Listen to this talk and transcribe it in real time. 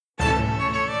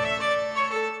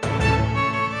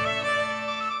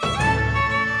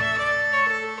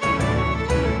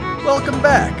Welcome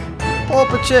back! Pull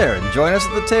up a chair and join us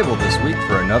at the table this week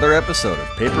for another episode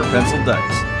of Paper, Pencil,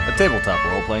 Dice, a tabletop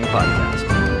role-playing podcast.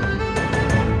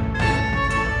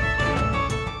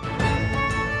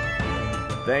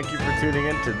 Thank you for tuning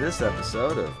in to this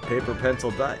episode of Paper, Pencil,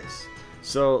 Dice.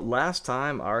 So, last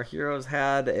time our heroes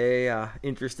had a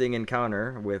interesting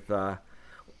encounter with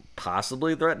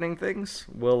possibly threatening things.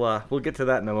 We'll get to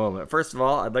that in a moment. First of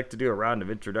all, I'd like to do a round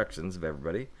of introductions of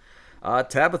everybody.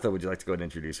 Tabitha, would you like to go and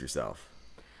introduce yourself?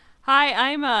 Hi,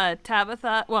 I'm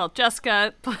Tabitha. Well,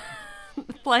 Jessica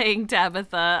playing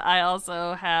Tabitha. I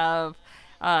also have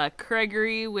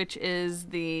Gregory, which is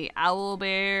the owl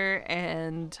bear,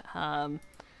 and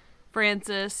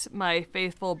Francis, my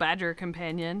faithful badger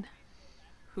companion,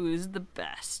 who's the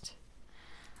best.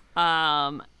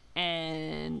 And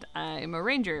I'm a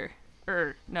ranger.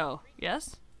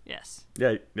 Yes? Yes.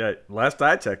 Yeah. Last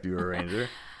I checked, you were a ranger.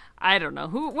 I don't know.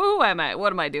 Who am I?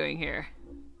 What am I doing here?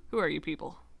 Who are you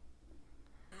people?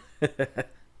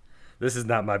 This is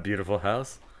not my beautiful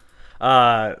house.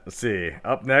 Let's see.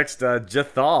 Up next,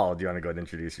 Jathal. Do you want to go ahead and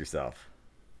introduce yourself?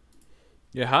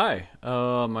 Yeah, hi.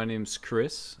 My name's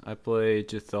Chris. I play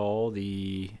Jathal,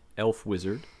 the elf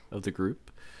wizard of the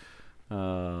group.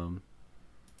 Yeah.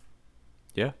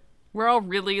 We're all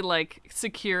really,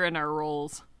 secure in our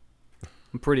roles.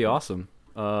 I'm pretty awesome.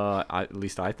 At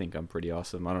least I think I'm pretty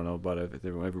awesome. I don't know about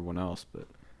everyone else, but...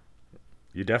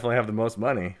 You definitely have the most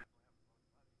money.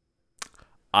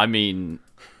 I mean,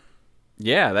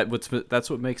 yeah, that's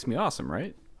what makes me awesome,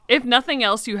 right? If nothing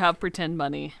else, you have pretend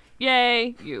money.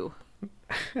 Yay, you.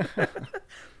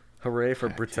 Hooray for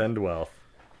pretend wealth.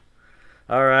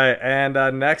 All right,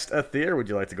 and next, Aether, would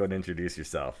you like to go and introduce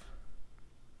yourself?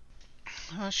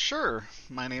 Sure.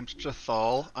 My name's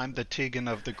Jathal. I'm the Tegan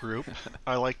of the group.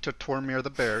 I like to Tormir the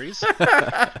berries.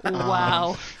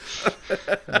 Wow.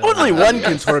 Only one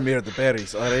can Tormir the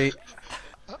berries, alright?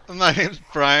 My name's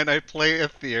Brian. I play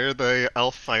Aether, the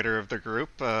elf fighter of the group,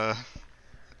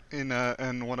 in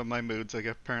one of my moods,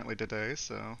 apparently today,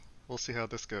 so we'll see how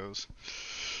this goes.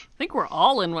 I think we're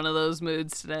all in one of those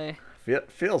moods today.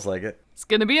 Feels like it. It's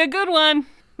gonna be a good one.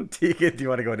 Tegan, do you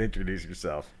want to go and introduce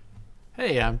yourself?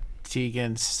 Hey, I'm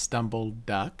Tegan Stumbled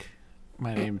Duck.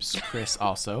 My name's Chris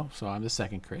also, so I'm the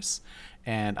second Chris.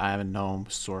 And I'm a gnome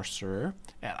sorcerer.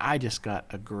 And I just got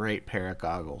a great pair of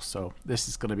goggles, so this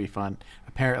is going to be fun.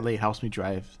 Apparently, it helps me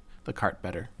drive the cart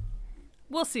better.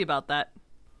 We'll see about that.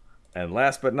 And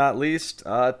last but not least,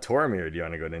 Tormir, do you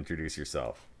want to go and introduce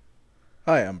yourself?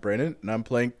 Hi, I'm Brandon, and I'm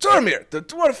playing Tormir, the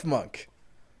Dwarf Monk.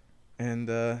 And,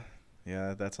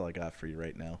 yeah, that's all I got for you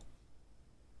right now.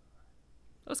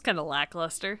 That was kind of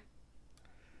lackluster.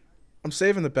 I'm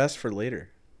saving the best for later.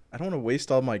 I don't want to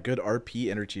waste all my good RP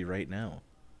energy right now.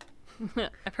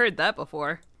 I've heard that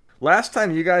before. Last time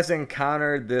you guys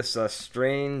encountered this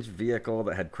strange vehicle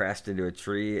that had crashed into a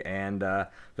tree, and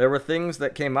there were things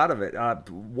that came out of it.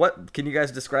 What can you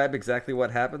guys describe exactly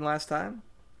what happened last time?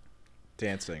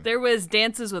 Dancing. There was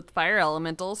dances with fire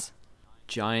elementals.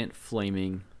 Giant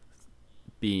flaming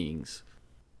beings.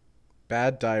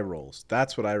 Bad die rolls.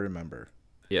 That's what I remember.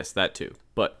 Yes, that too.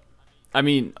 But, I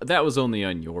mean, that was only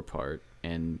on your part,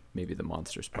 and maybe the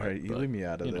monster's part. All right, you but, leave me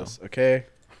out of this, okay?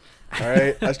 All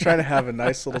right, I was trying to have a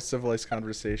nice little civilized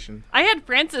conversation. I had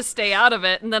Francis stay out of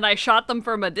it, and then I shot them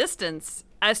from a distance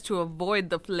as to avoid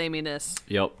the flaminess.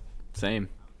 Yep, same.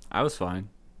 I was fine.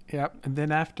 Yep, and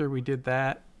then after we did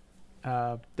that,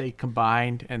 they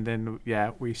combined, and then,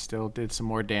 we still did some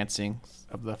more dancing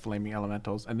of the flaming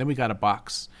elementals. And then we got a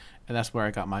box, and that's where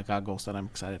I got my goggles that I'm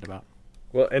excited about.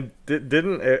 Well, and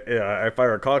didn't, if I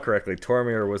recall correctly,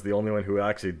 Tormir was the only one who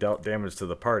actually dealt damage to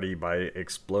the party by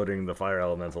exploding the fire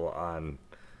elemental on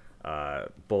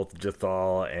both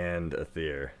Jathal and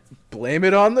Aether. Blame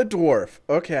it on the dwarf.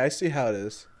 Okay, I see how it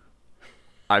is.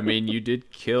 I mean, you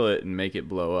did kill it and make it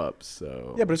blow up,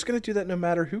 so... Yeah, but it's going to do that no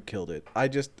matter who killed it. I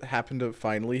just happened to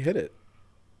finally hit it.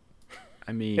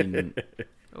 I mean...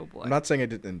 Oh, boy. I'm not saying I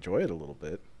didn't enjoy it a little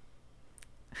bit.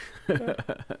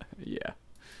 Yeah.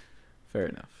 Fair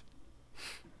enough.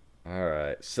 All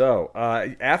right. So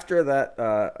after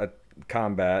that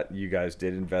combat, you guys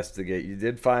did investigate. You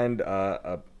did find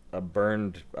a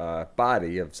burned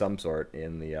body of some sort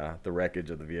in the wreckage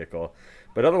of the vehicle,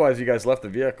 but otherwise, you guys left the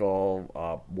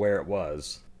vehicle where it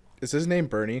was. Is his name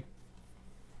Bernie?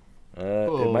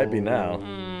 It might be now.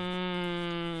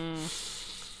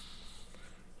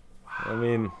 I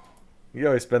mean, you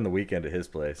always spend the weekend at his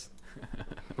place.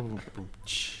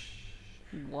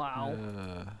 Wow.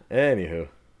 Anywho,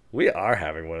 we are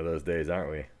having one of those days,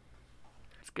 aren't we?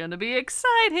 It's gonna be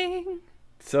exciting.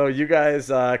 So you guys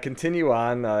continue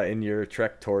on in your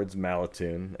trek towards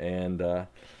Malatoon, and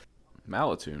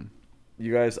Malatoon?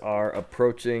 you guys are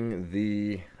approaching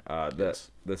the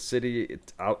Yes. the city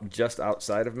just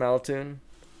outside of Malatoon,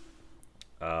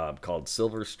 called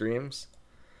Silver Streams.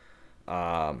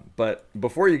 But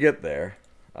before you get there,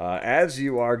 as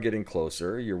you are getting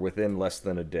closer, you're within less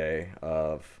than a day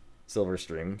of Silver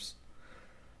Streams.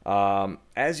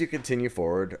 As you continue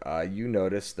forward, you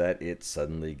notice that it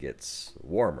suddenly gets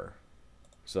warmer.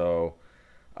 So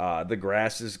the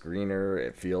grass is greener.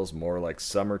 It feels more like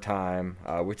summertime,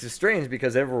 which is strange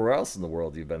because everywhere else in the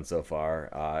world you've been so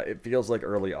far, it feels like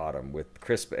early autumn with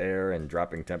crisp air and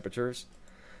dropping temperatures.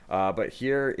 But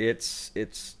here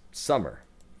it's summer.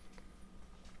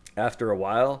 After a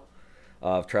while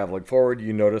of traveling forward,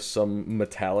 you notice some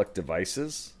metallic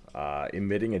devices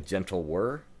emitting a gentle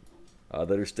whir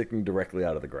that are sticking directly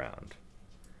out of the ground.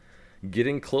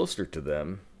 Getting closer to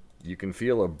them, you can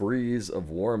feel a breeze of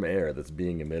warm air that's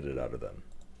being emitted out of them,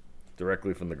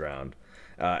 directly from the ground.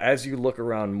 As you look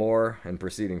around more and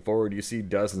proceeding forward, you see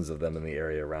dozens of them in the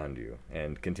area around you.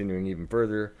 And continuing even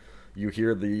further, you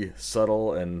hear the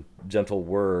subtle and gentle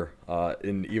whir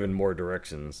in even more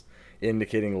directions,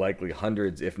 indicating likely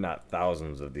hundreds, if not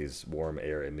thousands, of these warm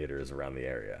air emitters around the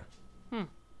area.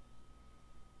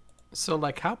 So,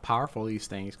 like, how powerful are these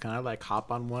things? Can I, like,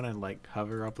 hop on one and, like,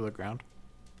 hover over the ground?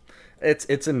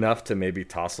 It's enough to maybe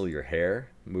tousle your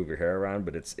hair, move your hair around,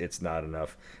 but it's not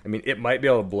enough. I mean, it might be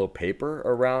able to blow paper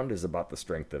around, is about the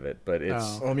strength of it, but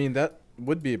it's... Well, I mean, that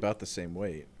would be about the same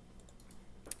weight.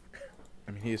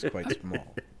 I mean, he is quite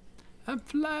small. I'm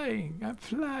flying.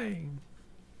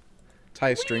 Tie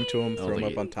a string to him, throw him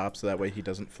Only- up on top so that way he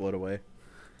doesn't float away.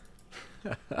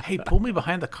 Hey, pull me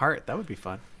behind the cart. That would be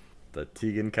fun. The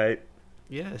Tegan kite.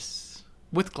 Yes.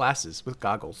 With glasses, with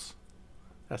goggles.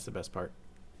 That's the best part.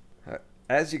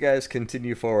 As you guys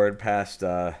continue forward past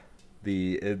the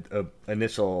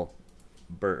initial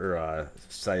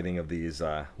sighting of these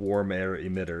warm air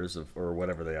emitters, or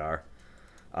whatever they are,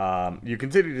 you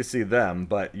continue to see them,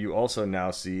 but you also now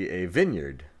see a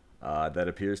vineyard that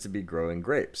appears to be growing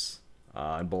grapes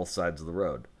on both sides of the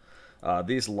road.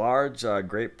 These large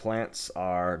grape plants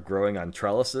are growing on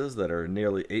trellises that are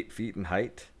nearly 8 feet in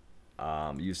height.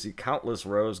 You see countless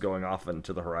rows going off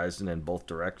into the horizon in both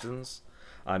directions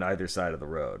on either side of the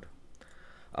road.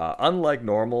 Unlike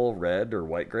normal red or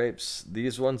white grapes,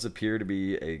 these ones appear to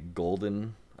be a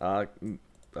golden,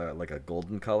 like a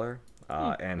golden color,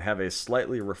 and have a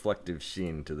slightly reflective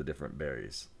sheen to the different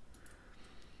berries.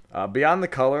 Beyond the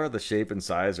color, the shape and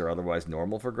size are otherwise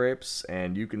normal for grapes,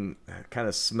 and you can kind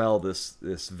of smell this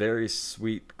very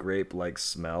sweet grape-like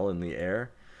smell in the air,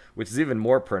 which is even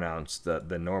more pronounced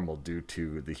than normal due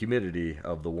to the humidity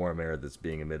of the warm air that's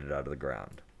being emitted out of the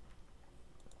ground.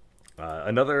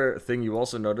 Another thing you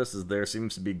also notice is there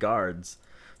seems to be guards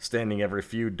standing every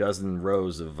few dozen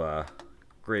rows of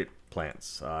grape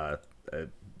plants.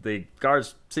 The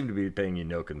guards seem to be paying you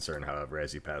no concern, however,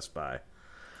 as you pass by.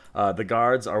 The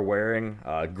guards are wearing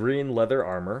green leather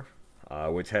armor,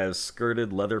 which has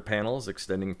skirted leather panels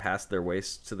extending past their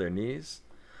waists to their knees.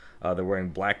 They're wearing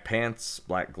black pants,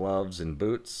 black gloves, and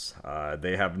boots.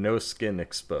 They have no skin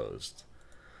exposed.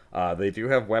 They do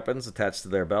have weapons attached to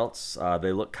their belts.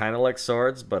 They look kind of like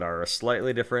swords, but are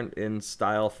slightly different in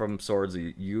style from swords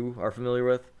that you are familiar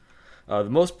with. The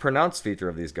most pronounced feature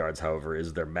of these guards, however,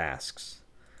 is their masks.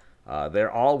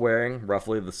 They're all wearing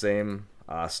roughly the same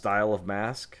style of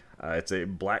mask. It's a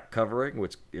black covering,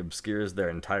 which obscures their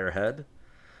entire head,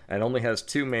 and only has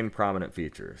two main prominent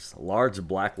features: large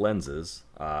black lenses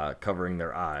covering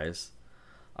their eyes,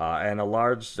 and a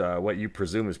large, what you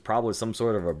presume is probably some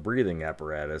sort of a breathing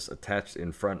apparatus attached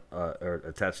in front, or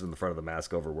attached in the front of the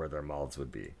mask over where their mouths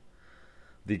would be.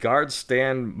 The guards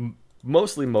stand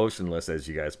mostly motionless as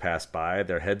you guys pass by,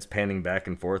 their heads panning back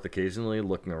and forth occasionally,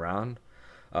 looking around.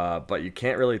 But you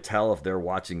can't really tell if they're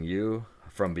watching you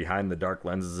from behind the dark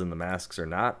lenses in the masks or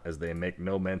not, as they make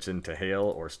no mention to hail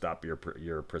or stop your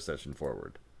procession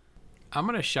forward. I'm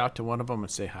going to shout to one of them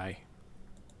and say hi.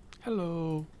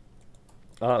 Hello.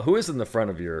 Who is in the front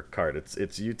of your cart?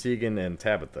 It's you, Tegan, and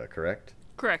Tabitha, correct?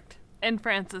 Correct. And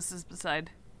Francis is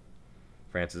beside.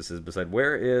 Francis is beside.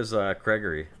 Where is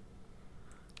Gregory?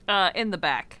 In the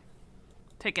back.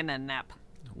 Taking a nap.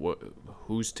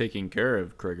 Who's taking care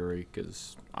of Gregory?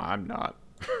 Because I'm not.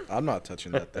 I'm not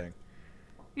touching that thing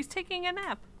He's taking a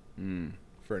nap.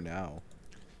 for now.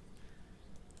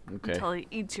 Okay. Until he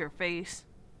eats your face.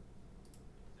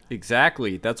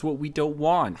 Exactly. That's what we don't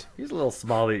want. He's a little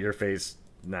small to your face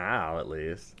now, at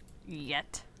least.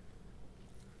 Yet.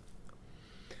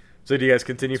 So do you guys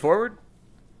continue forward?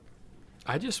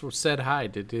 I just said hi.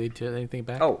 Did they do anything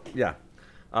back? Oh, yeah.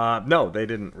 No, they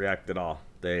didn't react at all.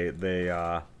 They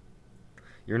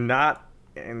you're not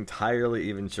entirely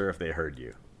even sure if they heard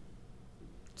you.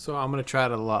 So I'm gonna try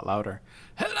it a lot louder.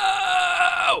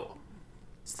 Hello.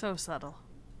 So subtle.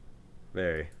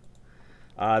 Very.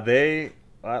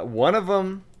 One of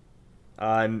them,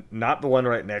 not the one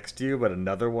right next to you, but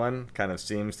another one, kind of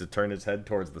seems to turn his head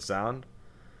towards the sound.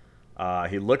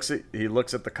 He looks at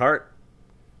the cart,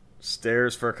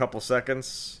 stares for a couple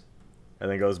seconds,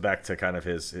 and then goes back to kind of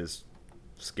his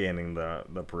scanning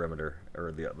the perimeter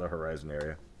or the horizon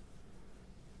area.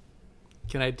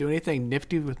 Can I do anything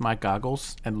nifty with my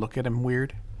goggles and look at him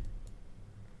weird?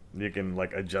 You can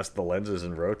like adjust the lenses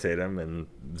and rotate him and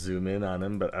zoom in on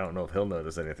him, but I don't know if he'll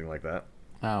notice anything like that.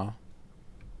 Oh.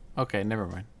 Okay, never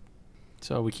mind.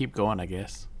 So we keep going, I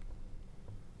guess.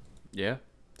 Yeah,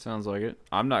 sounds like it.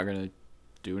 I'm not gonna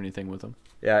do anything with them.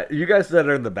 Yeah, you guys that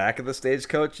are in the back of the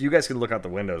stagecoach, you guys can look out the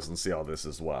windows and see all this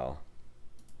as well.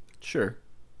 Sure.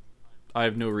 I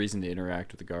have no reason to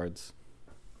interact with the guards.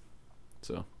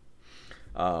 So.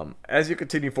 As you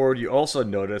continue forward, you also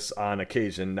notice on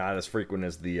occasion, not as frequent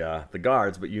as the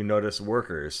guards, but you notice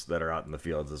workers that are out in the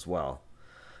fields as well.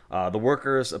 The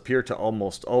workers appear to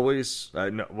almost always,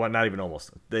 not even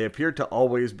almost, they appear to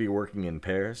always be working in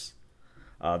pairs.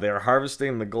 They are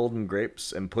harvesting the golden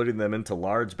grapes and putting them into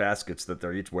large baskets that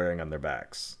they're each wearing on their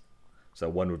backs. So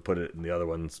one would put it in the other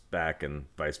one's back and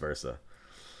vice versa.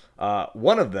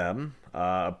 One of them,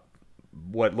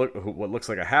 what looks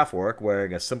like a half-orc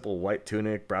wearing a simple white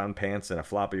tunic, brown pants, and a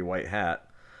floppy white hat,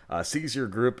 sees your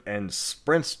group and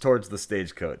sprints towards the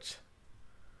stagecoach.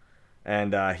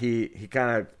 And he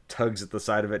kind of tugs at the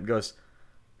side of it and goes,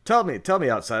 Tell me,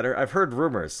 outsider, I've heard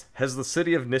rumors. Has the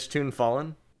city of Nishtun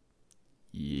fallen?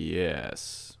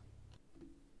 Yes.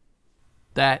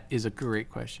 That is a great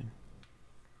question.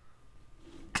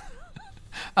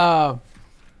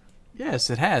 Yes,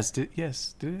 it has. Did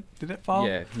it fall?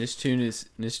 Yeah,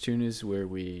 Nishtun is where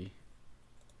we.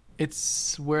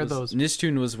 It's where those.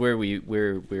 Nishtun was where we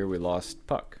lost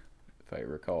Puck, if I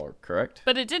recall correct.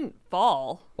 But it didn't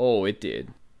fall. Oh, it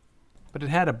did. But it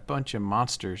had a bunch of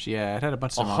monsters. Yeah, it had a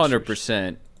bunch of monsters.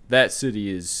 100%. That city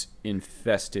is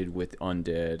infested with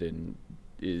undead and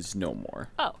is no more.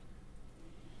 Oh.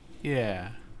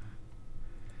 Yeah.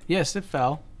 Yes, it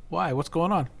fell. Why? What's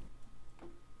going on?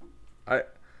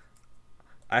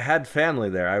 I had family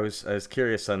there. I was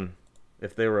curious on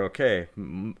if they were okay.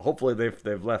 Hopefully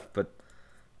they've left, but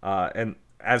and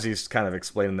as he's kind of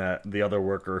explaining that, the other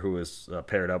worker who was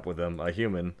paired up with him, a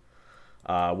human,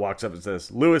 walks up and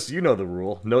says, "Lewis, you know the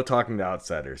rule. No talking to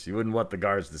outsiders. You wouldn't want the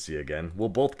guards to see you again. We'll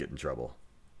both get in trouble."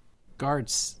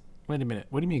 Guards. Wait a minute.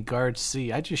 What do you mean guards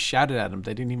see? I just shouted at them.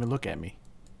 They didn't even look at me.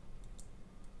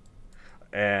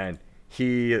 And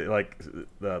he, like,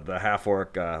 the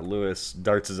half-orc, Lewis,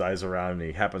 darts his eyes around, and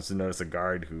he happens to notice a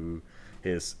guard who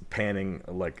is panning,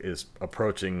 like, is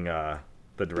approaching the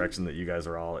direction that you guys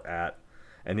are all at.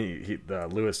 And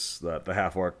Lewis, the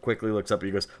half-orc, quickly looks up and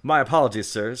he goes, "My apologies,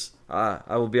 sirs.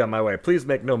 I will be on my way. Please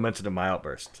make no mention of my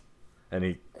outburst." And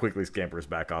he quickly scampers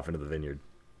back off into the vineyard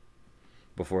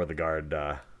before the guard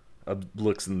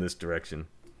looks in this direction.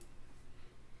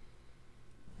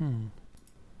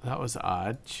 That was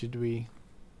odd.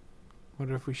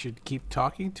 Wonder if we should keep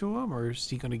talking to him, or is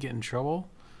he going to get in trouble?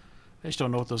 I just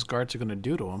don't know what those guards are going to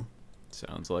do to him.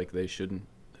 Sounds like they shouldn't.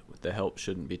 The help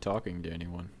shouldn't be talking to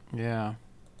anyone. Yeah.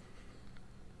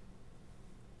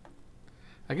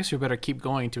 I guess we better keep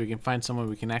going till we can find someone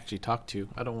we can actually talk to.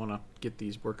 I don't want to get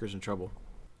these workers in trouble.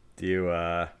 Do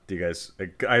you guys?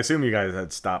 I assume you guys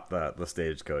had stopped the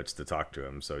stagecoach to talk to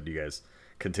him. So do you guys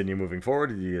continue moving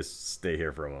forward, or do you just stay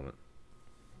here for a moment?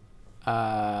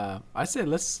 I said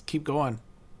let's keep going.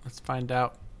 Let's find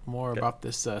out more about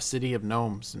this city of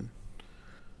gnomes and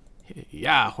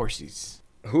horses.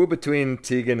 Who between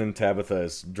Tegan and Tabitha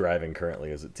is driving currently?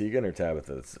 Is it Tegan or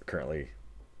Tabitha that's currently?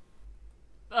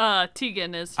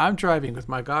 Tegan is. I'm driving with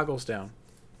my goggles down,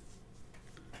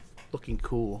 looking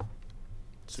cool.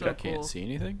 So I can't see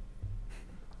anything.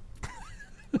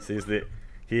 Sees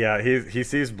he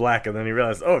sees black and then he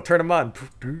realizes, oh, turn him on.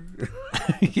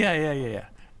 Yeah.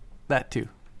 That too.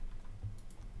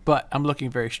 But I'm looking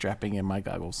very strapping in my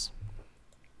goggles.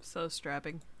 So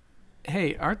strapping.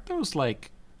 Hey, aren't those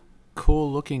like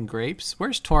cool looking grapes?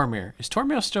 Where's Tormir? Is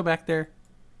Tormir still back there?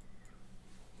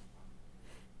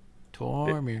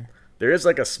 Tormir. There is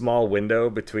like a small window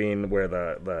between where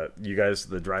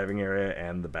the driving area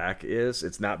and the back is.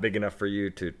 It's not big enough for you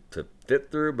to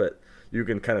fit through, but you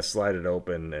can kind of slide it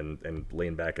open and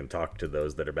lean back and talk to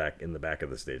those that are back in the back of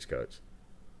the stagecoach.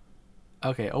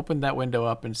 Okay, open that window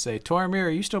up and say, Tormir, are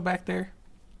you still back there?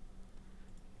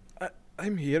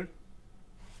 I'm here.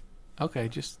 Okay,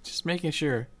 just making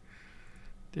sure.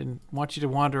 Didn't want you to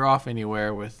wander off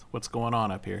anywhere with what's going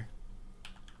on up here.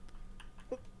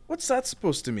 What's that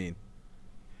supposed to mean?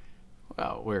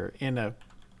 Well, we're in a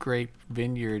grape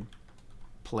vineyard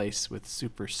place with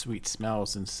super sweet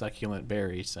smells and succulent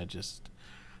berries. I just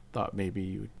thought maybe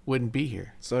you wouldn't be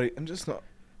here. Sorry, I'm just not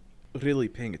really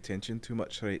paying attention too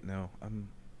much right now. I'm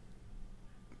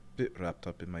a bit wrapped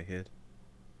up in my head.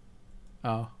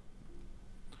 Oh.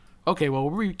 Okay, well,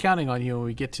 we'll be counting on you when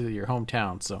we get to your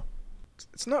hometown, so.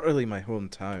 It's not really my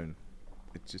hometown.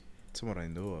 It's just somewhere I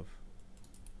know of.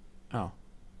 Oh.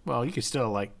 Well, you could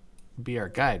still, like, be our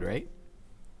guide, right?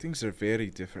 Things are very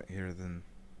different here than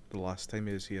the last time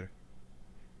I was here.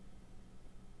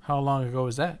 How long ago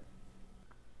was that?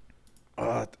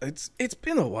 It's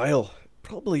been a while.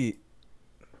 Probably,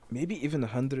 maybe even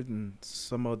 100 and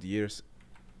some odd years.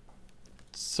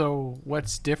 So,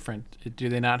 what's different? Do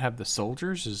they not have the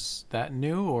soldiers? Is that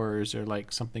new, or is there,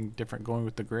 like, something different going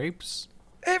with the grapes?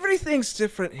 Everything's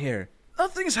different here.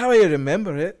 Nothing's how I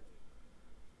remember it.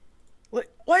 Like,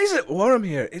 why is it warm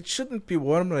here? It shouldn't be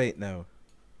warm right now.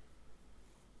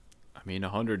 I mean,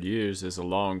 100 years is a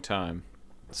long time.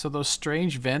 So those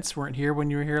strange vents weren't here when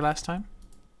you were here last time?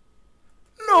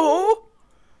 No!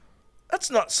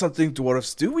 That's not something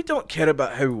dwarves do. We don't care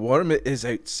about how warm it is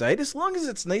outside. As long as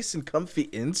it's nice and comfy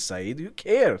inside, who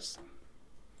cares?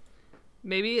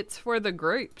 Maybe it's for the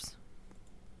grapes.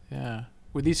 Yeah.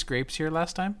 Were these grapes here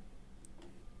last time?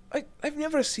 I've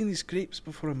never seen these grapes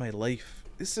before in my life.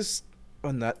 This is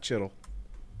unnatural.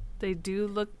 They do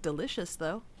look delicious,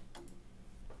 though.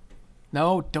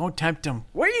 No, don't tempt them.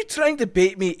 Why are you trying to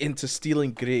bait me into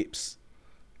stealing grapes?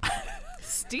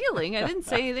 Stealing? I didn't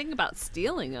say anything about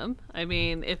stealing them. I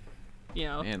mean, if, you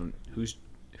know. Man, who's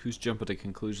jumping to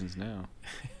conclusions now?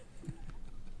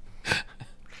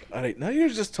 Alright, now you're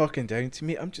just talking down to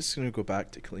me. I'm just gonna go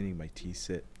back to cleaning my tea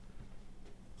set.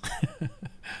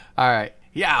 All right.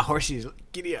 Yeah, horses,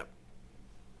 giddy up.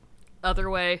 Other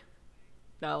way.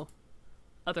 No.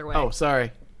 Other way. Oh,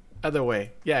 sorry. Other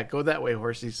way. Yeah, go that way,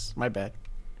 horses. My bad.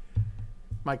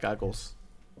 My goggles.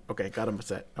 Okay, got them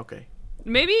set. Okay.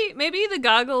 Maybe the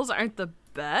goggles aren't the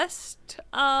best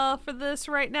for this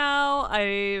right now.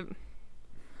 I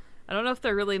don't know if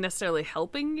they're really necessarily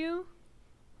helping you.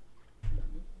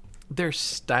 They're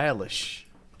stylish,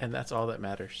 and that's all that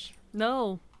matters.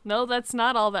 No, that's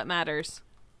not all that matters.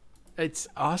 It's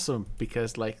awesome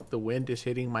because, like, the wind is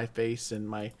hitting my face and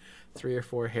my 3 or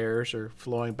 4 hairs are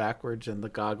flowing backwards and the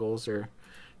goggles are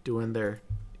doing their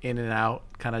in and out,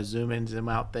 kind of zoom in, zoom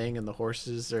out thing, and the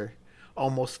horses are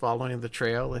almost following the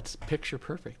trail. It's picture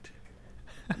perfect.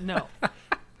 No.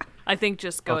 I think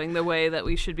just going the way that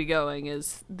we should be going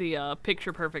is the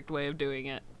picture perfect way of doing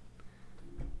it.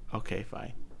 Okay,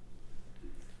 fine.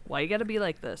 Why you gotta be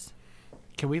like this?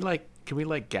 Can we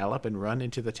gallop and run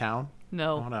into the town? I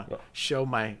No. want to show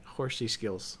my horsey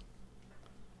skills.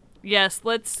 Yes,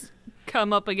 let's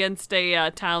come up against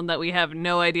a town that we have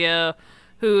no idea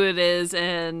who it is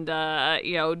and,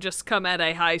 just come at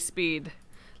a high speed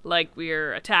like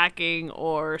we're attacking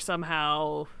or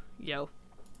somehow,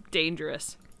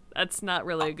 dangerous. That's not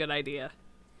really a good idea.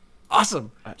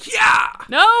 Awesome. Yeah.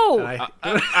 No!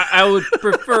 I would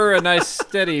prefer a nice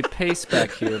steady pace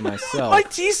back here myself. My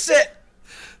tea set!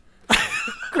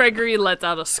 Gregory lets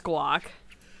out a squawk.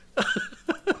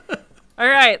 All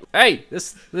right, Hey,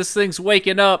 this thing's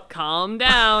waking up. calm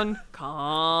down.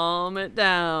 Calm it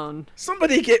down.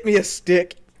 Somebody get me a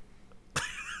stick.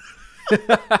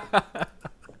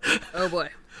 Oh boy.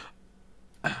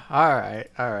 All right.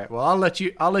 Well, I'll let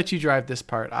you drive this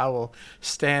part. I will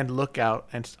stand lookout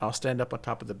and I'll stand up on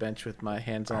top of the bench with my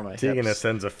hands on my Tegan hips.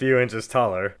 ascends a few inches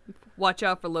taller. Watch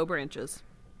out for low branches.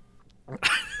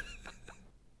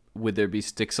 Would there be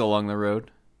sticks along the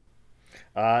road?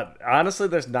 Honestly,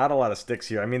 there's not a lot of sticks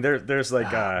here. I mean, there's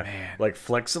like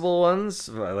flexible ones,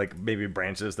 like maybe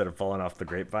branches that have fallen off the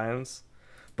grapevines,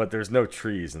 but there's no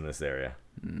trees in this area.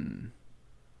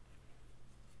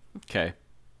 Okay.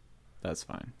 That's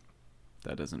fine.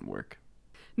 That doesn't work.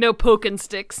 No poking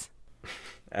sticks.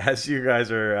 As you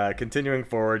guys are continuing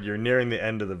forward, you're nearing the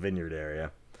end of the vineyard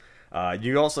area.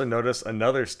 You also notice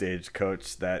another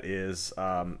stagecoach that is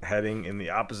heading in the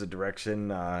opposite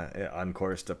direction on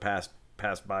course to pass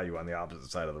by you on the opposite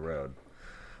side of the road.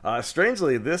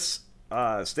 Strangely, this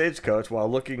stagecoach, while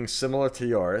looking similar to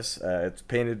yours, it's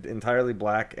painted entirely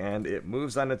black and it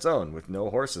moves on its own with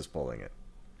no horses pulling it.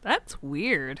 That's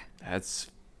weird. That's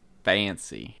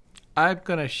fancy. I'm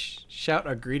gonna shout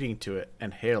a greeting to it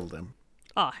and hail them.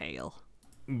 Aw, hail.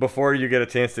 Before you get a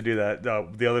chance to do that,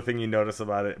 the other thing you notice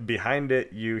about it, behind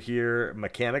it, you hear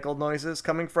mechanical noises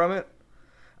coming from it.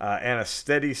 and a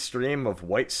steady stream of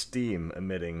white steam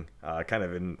emitting, kind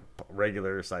of in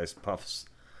regular-sized puffs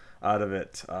out of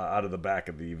it, out of the back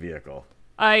of the vehicle.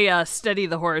 I steady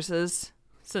the horses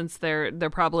since they're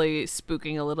probably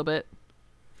spooking a little bit.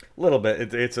 A little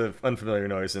bit. It's an unfamiliar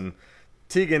noise, and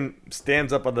Tegan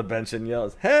stands up on the bench and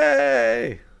yells,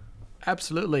 "Hey!"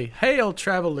 Absolutely. Hail,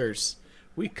 travelers.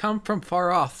 We come from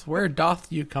far off. Where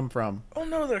doth you come from? Oh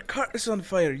no, their cart is on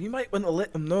fire. You might want to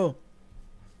let them know.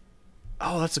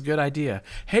 Oh, that's a good idea.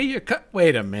 Hey, your cut.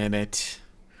 Wait a minute.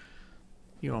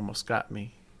 You almost got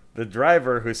me. The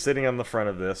driver, who's sitting on the front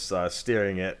of this,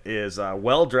 steering it, is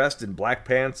well dressed in black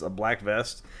pants, a black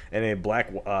vest, and a black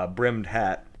brimmed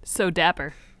hat. So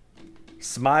dapper.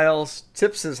 Smiles,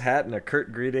 tips his hat in a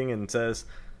curt greeting, and says,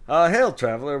 "Hail,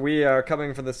 traveler. We are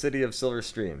coming from the city of Silver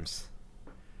Streams."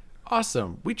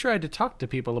 Awesome. We tried to talk to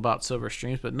people about Silver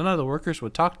Streams, but none of the workers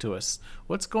would talk to us.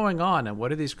 What's going on, and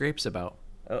what are these grapes about?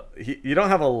 You don't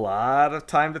have a lot of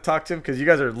time to talk to him because you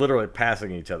guys are literally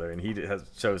passing each other, and he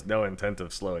shows no intent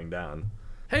of slowing down.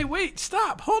 Hey, wait,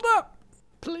 stop, hold up,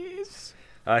 please.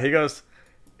 He goes,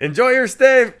 "Enjoy your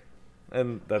stay,"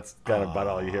 and that's kind of about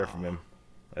all you hear from him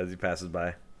as he passes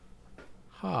by.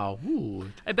 Ah,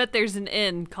 ooh. I bet there's an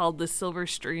inn called the Silver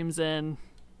Streams Inn.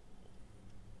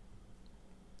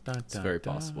 Dun, It's dun, very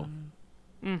dun. possible.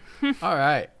 All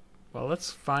right. Well,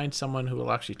 let's find someone who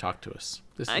will actually talk to us.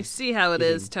 This I is see how it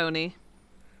is, Tony.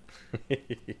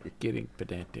 getting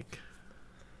pedantic.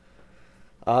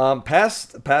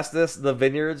 Past this, the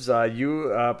vineyards,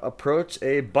 you approach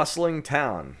a bustling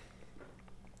town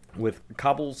with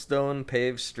cobblestone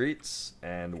paved streets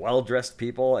and well-dressed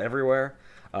people everywhere.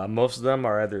 Most of them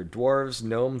are either dwarves,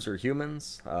 gnomes, or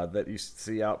humans that you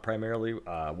see out primarily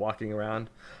walking around.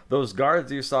 Those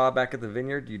guards you saw back at the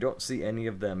vineyard, you don't see any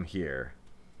of them here.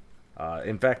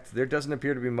 In fact, there doesn't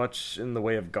appear to be much in the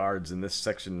way of guards in this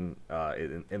section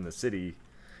in the city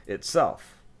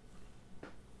itself.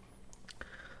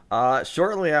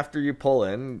 Shortly after you pull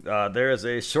in, there is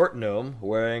a short gnome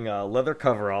wearing leather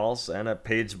coveralls and a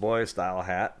page boy style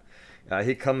hat.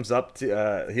 He comes up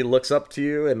to, he looks up to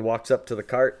you and walks up to the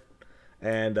cart,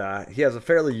 and he has a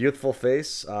fairly youthful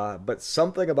face, but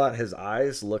something about his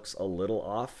eyes looks a little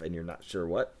off, and you're not sure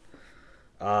what.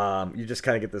 You just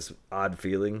kind of get this odd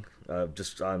feeling,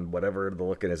 just on whatever the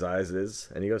look in his eyes is,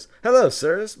 and he goes, "Hello,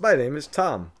 sirs. My name is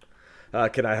Tom.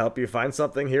 Can I help you find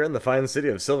something here in the fine city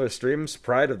of Silver Streams,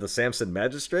 pride of the Samson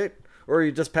Magistrate, or are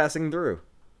you just passing through?"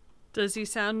 Does he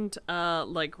sound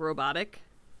like robotic?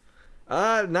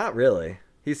 Not really.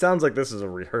 He sounds like this is a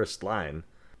rehearsed line.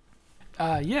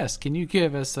 Yes, can you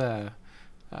give us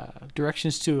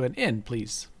directions to an inn,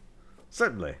 please?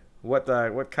 Certainly.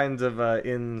 What kinds of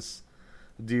inns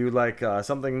do you like?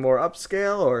 Something more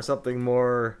upscale or something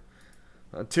more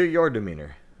to your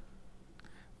demeanor?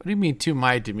 What do you mean to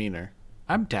my demeanor?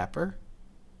 I'm dapper.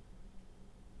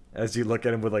 As you look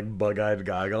at him with like bug-eyed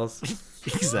goggles.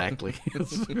 Exactly.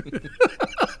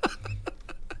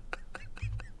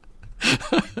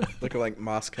 Looking like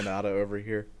Mos Kanata over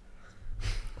here.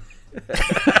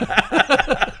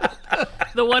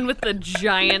 The one with the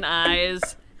giant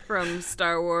eyes from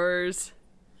Star Wars.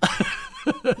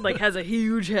 Like has a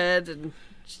huge head and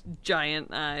giant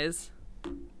eyes.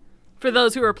 For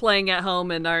those who are playing at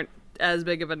home and aren't as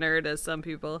big of a nerd as some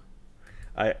people.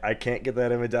 I can't get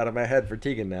that image out of my head for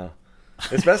Tegan now.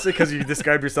 Especially because you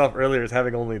described yourself earlier as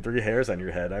having only 3 hairs on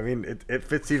your head. I mean, it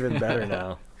fits even better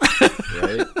now.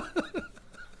 Right?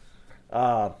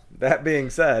 That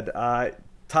being said,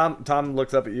 Tom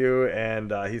looks up at you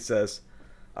and he says,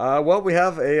 "Well, we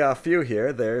have a few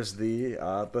here. There's the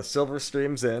Silver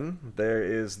Streams Inn. There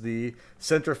is the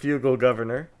Centrifugal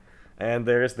Governor, and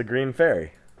there's the Green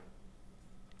Fairy."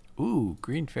 Ooh,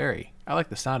 Green Fairy. I like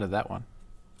the sound of that one.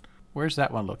 Where's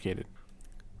that one located?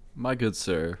 My good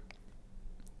sir,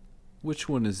 which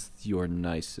one is your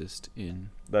nicest inn?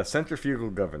 The Centrifugal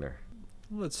Governor.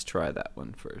 Let's try that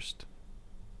one first.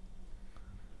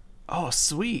 Oh,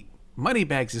 sweet.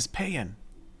 Moneybags is paying.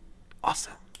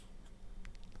 Awesome.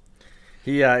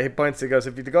 He points. He goes,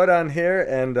 "If you go down here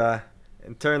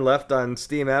and turn left on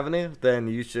Steam Avenue, then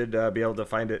you should be able to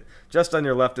find it just on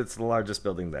your left. It's the largest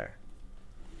building there."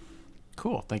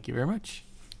 Cool. Thank you very much.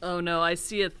 Oh no, I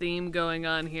see a theme going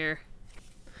on here.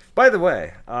 By the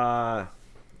way, I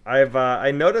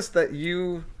noticed that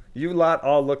you lot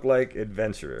all look like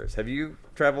adventurers. Have you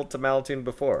traveled to Malatine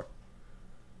before?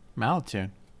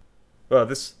 Malatune. Well,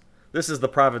 this is the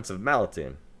province of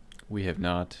Malatine. We have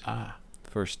not. Ah.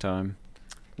 First time.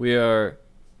 We are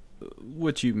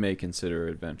what you may consider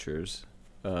adventurers.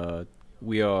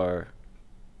 We are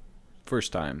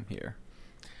first time here.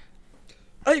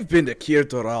 I've been to Kier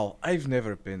Doral. I've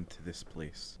never been to this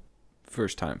place.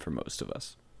 First time for most of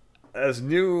us. As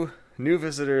new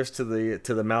visitors to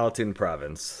the Malatin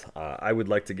province, I would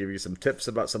like to give you some tips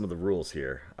about some of the rules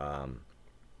here.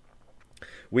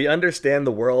 We understand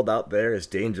the world out there is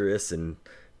dangerous, and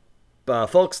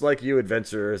folks like you,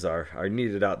 adventurers, are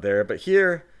needed out there. But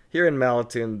here in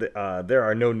Malatin, there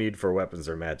are no need for weapons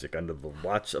or magic under the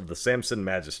watch of the Samson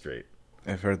Magistrate.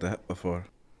 I've heard that before.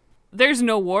 There's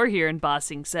no war here in Ba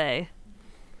Sing Se.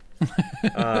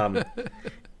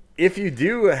 If you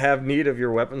do have need of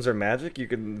your weapons or magic, you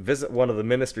can visit one of the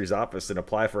ministry's office and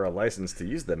apply for a license to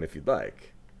use them if you'd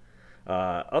like.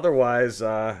 Otherwise,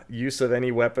 use of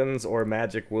any weapons or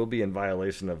magic will be in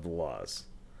violation of the laws.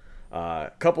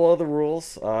 A couple other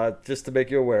rules, just to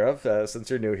make you aware of, since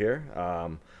you're new here.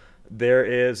 There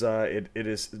is, it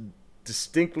is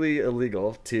distinctly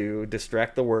illegal to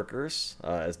distract the workers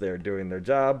as they're doing their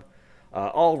job.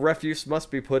 All refuse must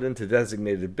be put into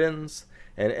designated bins,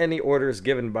 and any orders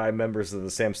given by members of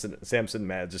the Samson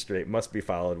Magistrate must be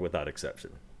followed without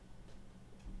exception.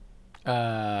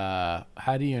 How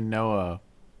do you know a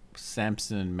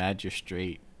Samson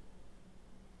Magistrate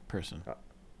person?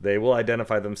 They will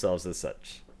identify themselves as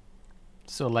such.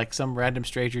 So, like, some random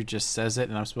stranger just says it,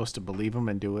 and I'm supposed to believe them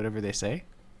and do whatever they say?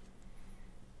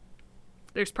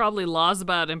 There's probably laws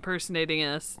about impersonating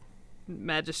a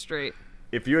magistrate.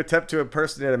 If you attempt to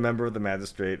impersonate a member of the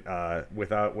magistrate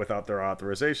without their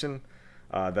authorization,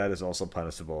 that is also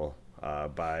punishable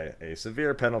by a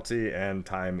severe penalty and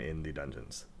time in the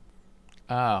dungeons.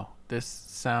 Oh, this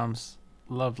sounds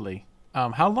lovely.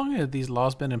 How long have these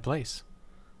laws been in place?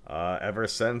 Ever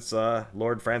since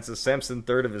Lord Francis Sampson,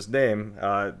 third of his name,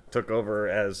 took over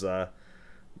as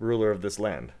ruler of this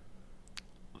land.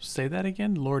 Say that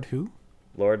again? Lord who?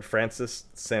 Lord Francis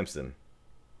Sampson,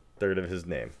 third of his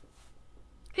name.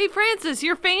 Hey, Francis,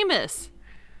 you're famous.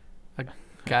 A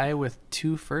guy with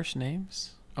two first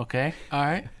names? Okay, all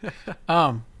right.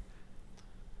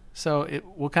 So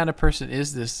what kind of person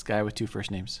is this guy with two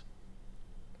first names?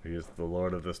 He is the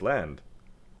lord of this land.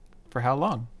 For how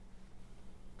long?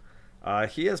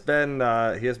 He has been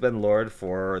lord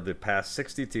for the past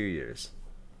 62 years.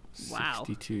 Wow.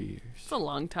 62 years. It's a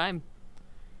long time.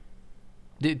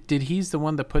 Did he's the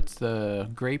one that puts the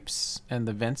grapes and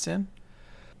the vents in?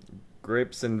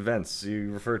 Grapes and vents.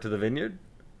 You refer to the vineyard?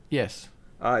 Yes.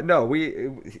 No,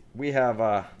 we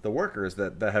have the workers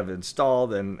that have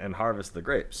installed and harvest the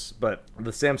grapes. But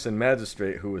the Samson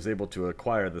Magistrate, who was able to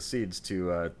acquire the seeds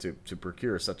to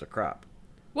procure such a crop.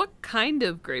 What kind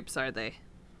of grapes are they?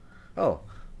 Oh,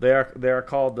 they are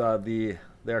called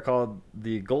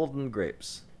the golden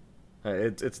grapes.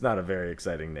 It's not a very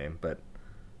exciting name, but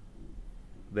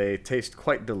they taste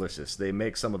quite delicious. They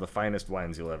make some of the finest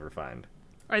wines you'll ever find.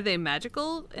 Are they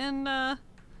magical in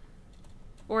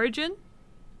origin?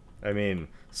 I mean,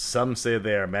 some say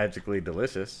they are magically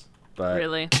delicious, but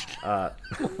Really?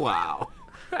 Wow.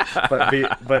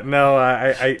 but no,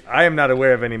 I am not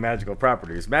aware of any magical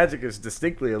properties. Magic is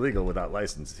distinctly illegal without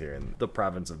license here in the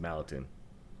province of Malatin.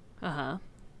 Uh-huh.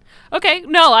 Okay,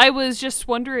 no, I was just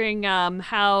wondering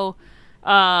how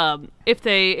if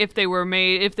they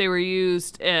were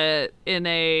used in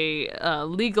a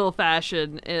legal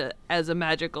fashion as a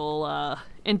magical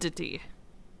entity.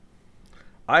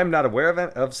 I am not aware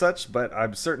of such, but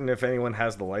I'm certain if anyone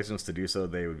has the license to do so,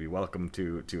 they would be welcome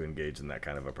to engage in that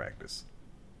kind of a practice.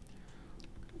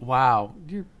 Wow,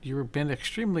 you've been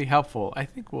extremely helpful. I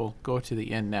think we'll go to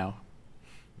the inn now.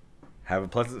 Have a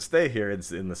pleasant stay here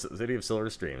in the city of Silver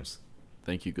Streams.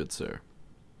 Thank you, good sir.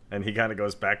 And he kind of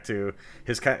goes back to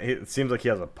it seems like he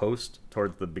has a post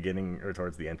towards the beginning or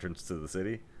towards the entrance to the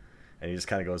city, and he just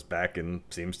kind of goes back and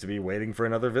seems to be waiting for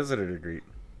another visitor to greet.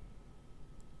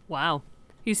 Wow.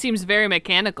 He seems very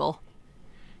mechanical.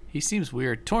 He seems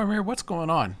weird. Tormir, what's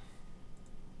going on?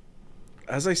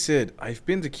 As I said, I've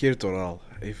been to Kier Doral.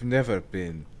 I've never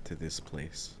been to this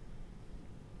place.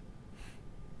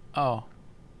 Oh.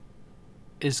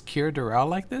 Is Kier Doral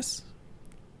like this?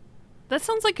 That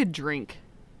sounds like a drink.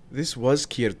 This was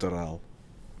Kier Doral.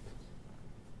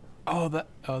 Oh,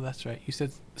 that's right. You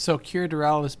said so. Kier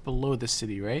Doral is below the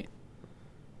city, right?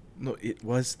 No, it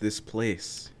was this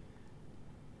place.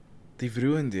 They've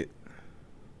ruined it.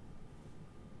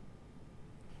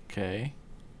 Okay.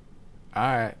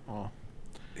 All right. Well,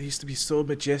 It used to be so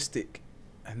majestic,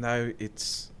 and now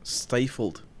it's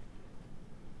stifled.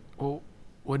 well,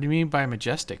 what do you mean by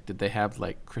majestic? Did they have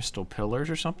like crystal pillars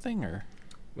or something, or?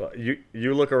 Well,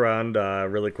 you look around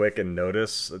really quick and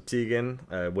notice, Tegan.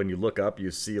 When you look up,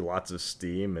 you see lots of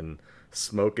steam and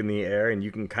smoke in the air, and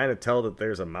you can kind of tell that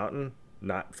there's a mountain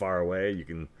not far away. You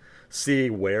can see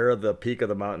where the peak of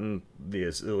the mountain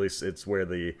is. At least it's where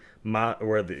the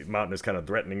mountain is kind of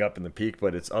threatening up in the peak,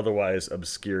 but it's otherwise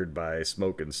obscured by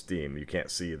smoke and steam. You can't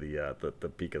see the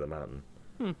peak of the mountain.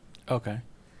 Okay.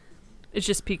 It's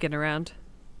just peeking around.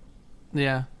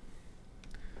 Yeah.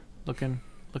 Looking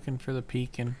for the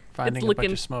peak and finding a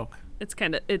bunch of smoke. It's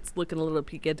looking a little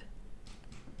peaked.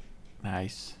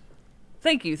 Nice.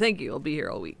 Thank you. I'll be here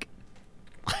all week.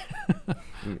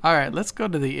 All right, let's go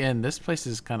to the inn. This place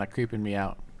is kind of creeping me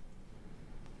out.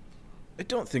 I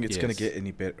don't think it's Yes. gonna get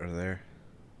any better there.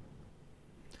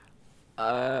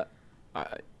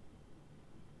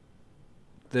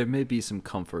 There may be some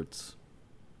comforts,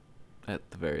 at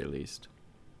the very least.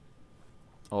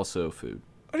 Also, food.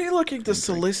 Are you looking to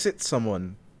solicit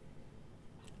someone?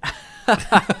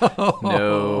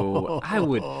 No,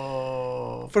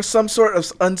 For some sort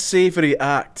of unsavory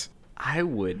act? I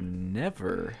would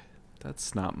never.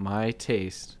 That's not my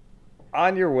taste.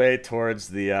 On your way towards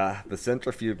the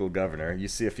centrifugal governor, you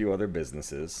see a few other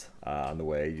businesses. On the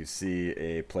way, you see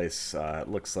a place. It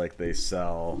looks like they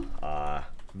sell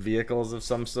vehicles of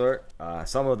some sort.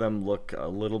 Some of them look a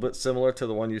little bit similar to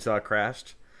the one you saw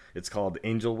crashed. It's called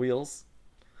Angel Wheels.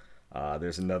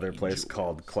 There's another place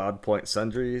called Cloud Point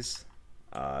Sundries.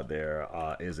 There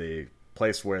is a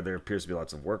place where there appears to be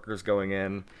lots of workers going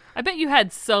in. I bet you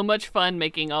had so much fun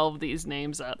making all of these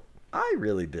names up. I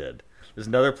really did. There's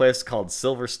another place called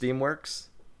Silver Steamworks.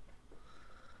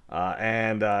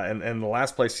 And the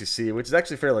last place you see, which is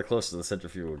actually fairly close to the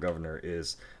centrifugal governor,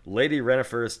 is Lady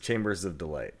Renifer's Chambers of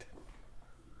Delight.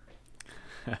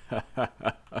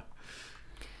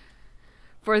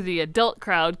 For the adult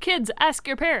crowd, kids, ask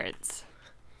your parents.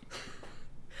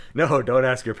 No, don't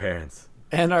ask your parents.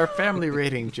 And our family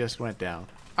rating just went down.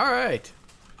 All right.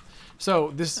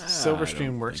 So this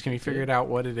Silverstream works. Can you figure it out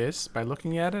what it is by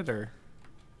looking at it, or?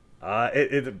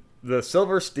 The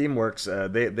Silver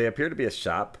Steamworks, they appear to be a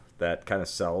shop that kind of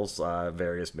sells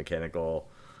various mechanical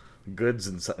goods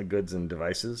and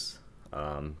devices.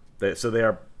 So they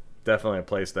are definitely a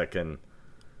place that can,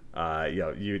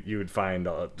 you would find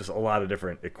just a lot of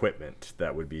different equipment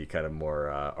that would be kind of more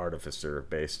artificer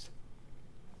based.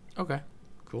 Okay,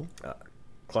 cool.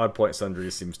 Cloud Point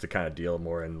Sundries seems to kind of deal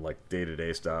more in like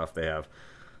day-to-day stuff. They have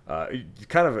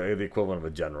kind of the equivalent of a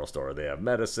general store. They have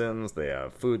medicines, they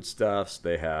have foodstuffs,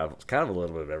 they have kind of a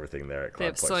little bit of everything there at Cloud They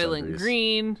have Point Soylent Sundries.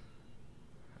 Green.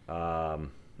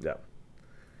 Yeah.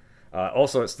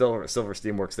 Also, at Silver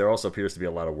Steamworks, there also appears to be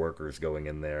a lot of workers going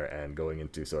in there and going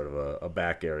into sort of a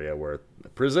back area where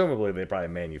presumably they probably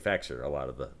manufacture a lot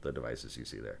of the devices you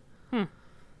see there.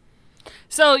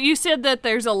 So you said that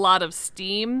there's a lot of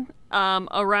steam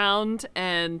around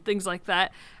and things like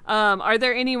that. Are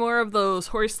there any more of those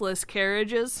horseless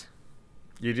carriages?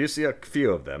 You do see a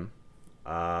few of them.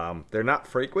 They're not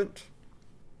frequent.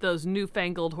 Those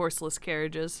newfangled horseless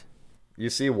carriages. You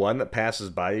see one that passes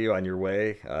by you on your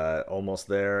way, almost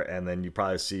there, and then you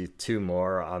probably see two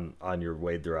more on your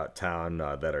way throughout town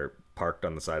that are parked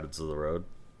on the sides of the road,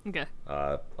 Okay.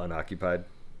 unoccupied.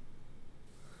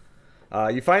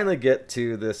 You finally get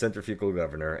to the centrifugal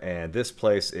governor, and this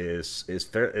place is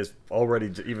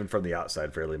already, even from the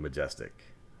outside, fairly majestic.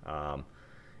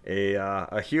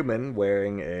 A human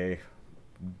wearing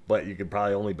what you could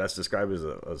probably only best describe as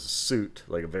a suit,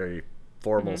 like a very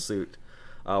formal suit,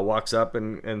 walks up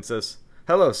and says,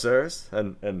 "Hello, sirs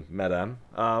and madame.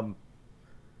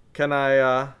 Can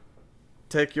I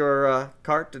take your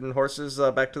cart and horses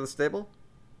back to the stable?"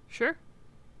 Sure.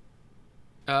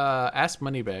 Ask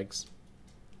Moneybags.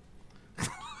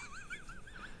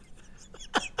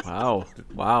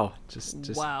 Wow.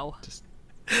 Just Wow. Just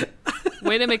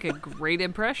Way to make a great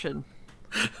impression.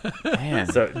 man.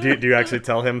 So do you actually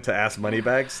tell him to ask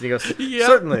Moneybags? And he goes, Yep.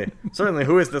 Certainly.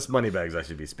 Who is this Moneybags I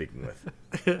should be speaking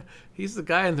with? He's the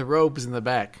guy in the robes in the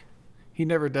back. He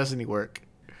never does any work.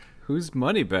 Who's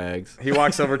Moneybags? He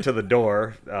walks over to the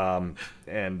door,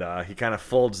 and he kind of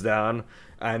folds down.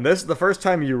 And this is the first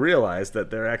time you realize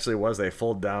that there actually was a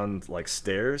fold down like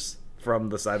stairs from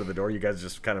the side of the door. You guys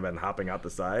just kind of been hopping out the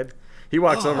side. He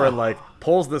walks over and like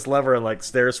pulls this lever and like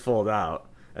stairs fold out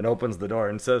and opens the door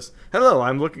and says, "Hello,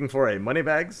 I'm looking for a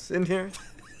Moneybags in here."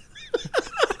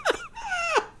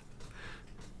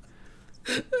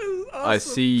 I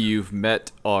see you've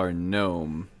met our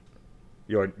gnome.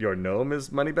 Your gnome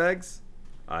is Moneybags?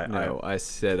 I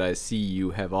said I see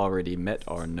you have already met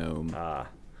our gnome.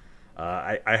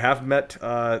 I have met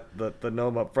the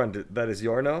gnome up front. That is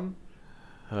your gnome?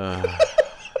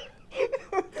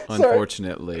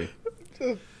 Unfortunately.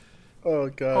 Oh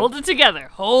god. Hold it together.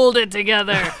 Hold it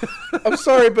together. I'm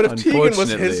sorry, but if Tegan was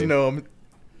his Unfortunately. gnome,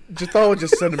 Jathal would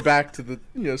just send him back to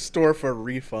the store for a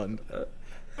refund.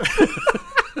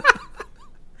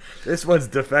 This one's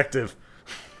defective.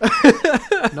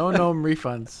 No gnome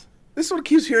refunds. This one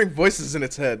keeps hearing voices in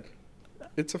its head.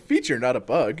 It's a feature, not a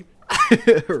bug.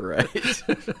 Right.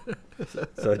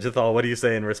 So, Jethal, what do you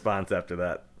say in response after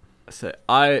that?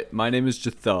 My name is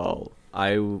Jethal.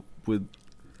 I would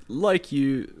like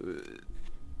you.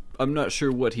 I'm not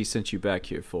sure what he sent you back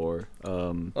here for.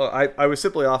 Oh, I was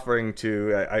simply offering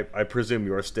to. I presume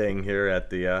you are staying here at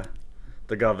the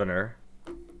governor.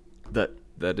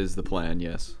 That is the plan.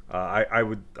 Yes. I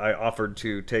offered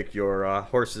to take your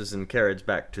horses and carriage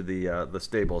back to the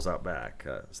stables out back,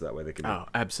 so that way they can. Oh,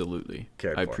 absolutely.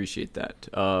 Cared I for. appreciate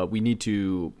that. We need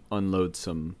to unload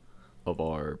some of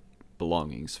our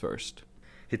belongings first.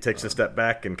 He takes a step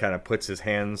back and kind of puts his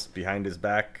hands behind his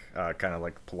back, kind of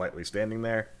like politely standing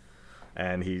there,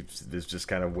 and he is just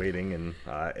kind of waiting. And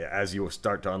as you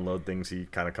start to unload things, he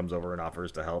kind of comes over and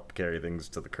offers to help carry things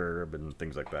to the curb and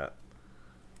things like that.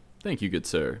 Thank you, good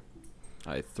sir.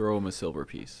 I throw him a silver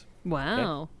piece.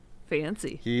 Wow.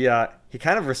 Fancy. He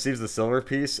kind of receives the silver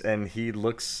piece and he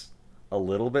looks a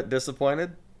little bit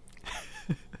disappointed,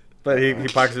 but he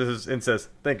pockets it and says,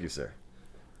 "Thank you, sir."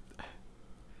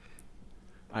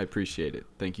 I appreciate it.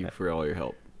 Thank you for all your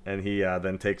help. And he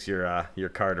then takes your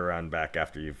cart around back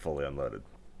after you've fully unloaded.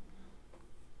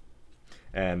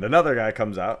 And another guy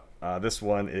comes out. This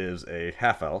one is a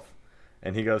half elf.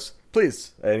 And he goes,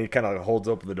 "Please." And he kind of holds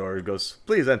open the door. He goes,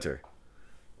 "Please enter.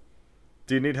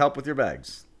 Do you need help with your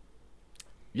bags?"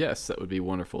 Yes, that would be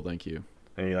wonderful. Thank you.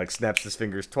 And he like snaps his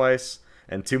fingers twice.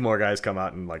 And two more guys come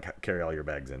out and like carry all your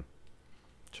bags in.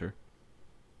 Sure.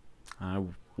 I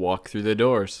walk through the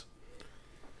doors.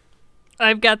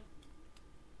 I've got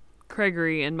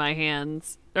Gregory in my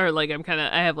hands. Or like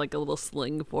I have like a little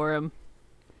sling for him.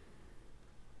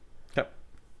 Yep.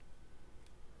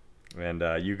 And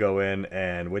you go in,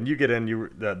 and when you get in,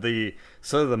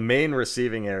 the main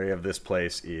receiving area of this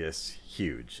place is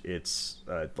huge. It's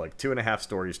like 2.5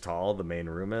 stories tall. The main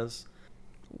room is.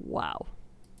 Wow.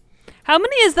 How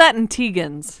many is that in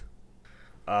Tegan's?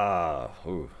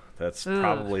 That's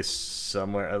probably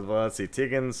somewhere. Well, let's see.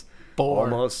 Tegan's 4.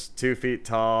 almost 2 feet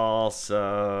tall,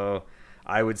 so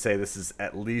I would say this is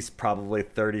at least probably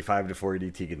 35 to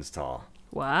 40 Tegan's tall.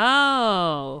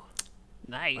 Wow.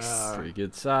 Nice. Pretty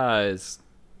good size.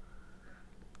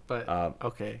 But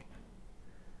okay.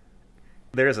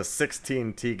 There's a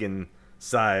 16 Tegan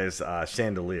size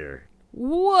chandelier.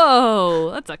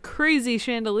 Whoa. That's a crazy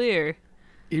chandelier.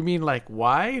 You mean like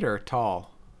wide or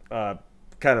tall? Kind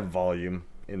of volume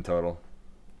in total.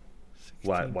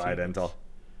 16 Wide and tall.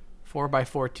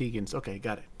 4x4 Tegans. Okay,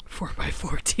 got it.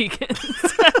 4x4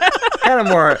 Tegan's. Kind of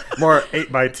more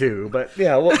 8x2, but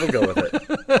yeah, we'll go with it.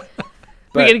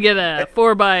 We gonna get a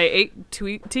 4x8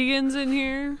 Tegans in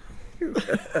here?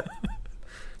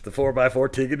 The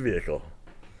 4x4 Tegan vehicle.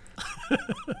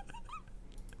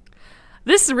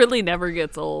 This really never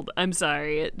gets old. I'm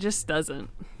sorry, it just doesn't.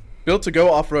 Built to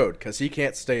go off-road, because he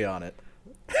can't stay on it.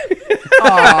 Yeah.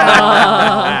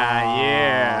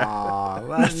 Aw,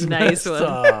 that's Nice messed one.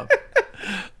 up.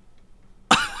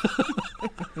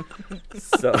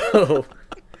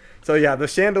 So yeah, the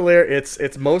chandelier,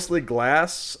 it's mostly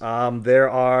glass.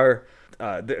 There's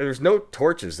no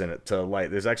torches in it to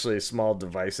light. There's actually small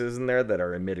devices in there that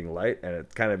are emitting light, and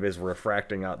it kind of is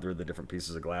refracting out through the different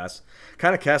pieces of glass,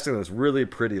 kind of casting this really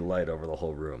pretty light over the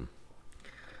whole room.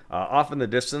 Off in the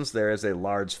distance, there is a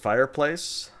large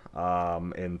fireplace,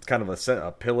 and kind of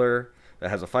a pillar that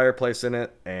has a fireplace in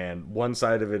it, and one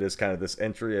side of it is kind of this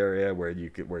entry area where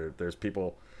there's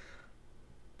people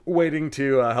waiting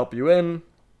to help you in.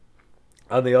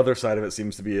 On the other side of it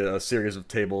seems to be a series of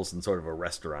tables and sort of a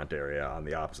restaurant area on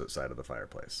the opposite side of the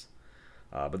fireplace.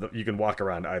 But you can walk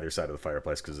around either side of the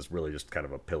fireplace because it's really just kind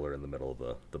of a pillar in the middle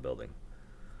of the building.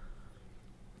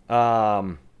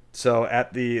 So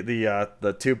at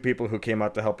the two people who came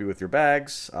out to help you with your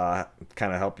bags,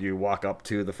 kind of help you walk up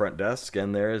to the front desk,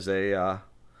 and there is a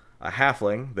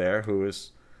halfling there who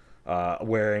is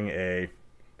wearing a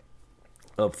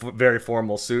very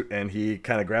formal suit, and he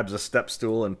kind of grabs a step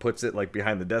stool and puts it like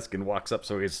behind the desk and walks up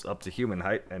so he's up to human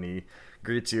height, and he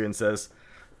greets you and says,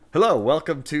 "Hello,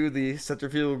 welcome to the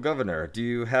Centrifugal Governor. Do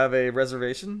you have a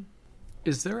reservation?"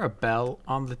 Is there a bell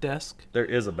on the desk? There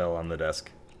is a bell on the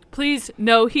desk. Please,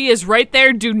 no, he is right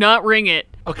there. Do not ring it.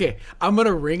 Okay, I'm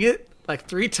gonna ring it like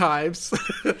 3 times.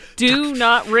 Do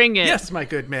not ring it. Yes, my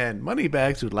good man.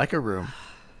 Moneybags would like a room.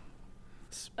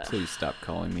 Please stop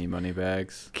calling me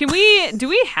Moneybags. Do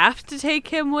we have to take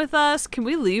him with us? Can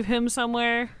we leave him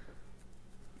somewhere?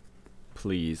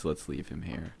 Please, let's leave him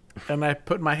here. And I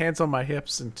put my hands on my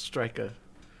hips and strike a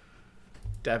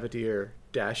Davadier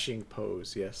dashing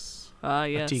pose, yes.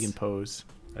 Yes. A Tegan pose.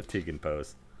 A Tegan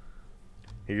pose.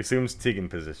 He assumes Tegan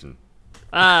position.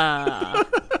 Ah.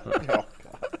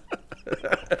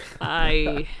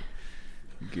 I.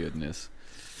 Goodness.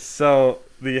 So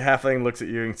the halfling looks at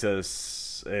you and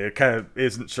says, kind of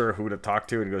isn't sure who to talk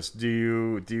to, and goes, "Do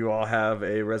you all have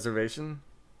a reservation?"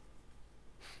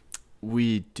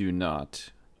 We do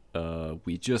not.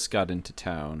 We just got into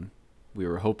town. We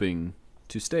were hoping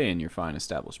to stay in your fine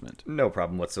establishment. No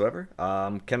problem whatsoever.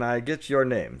 Can I get your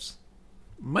names?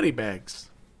 Moneybags.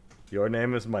 Your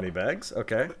name is Moneybags.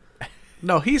 Okay.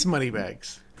 No, he's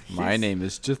Moneybags. My name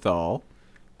is Jathal.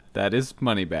 That is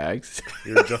Moneybags.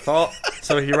 You're Jathal.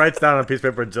 So he writes down on a piece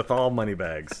of paper, Jathal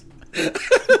Moneybags.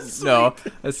 No,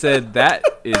 I said that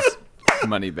is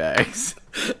Moneybags.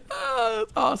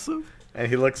 That's awesome. And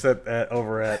he looks at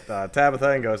over at Tabitha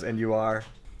and goes, "And you are?"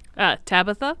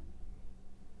 Tabitha.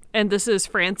 And this is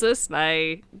Francis. And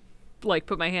I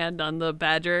put my hand on the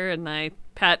badger and I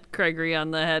pat Gregory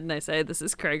on the head and I say, "This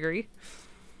is Gregory."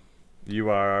 You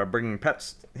are bringing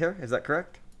pets here, is that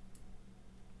correct?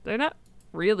 They're not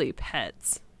really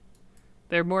pets.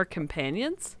 They're more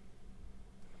companions.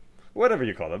 Whatever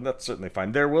you call them, that's certainly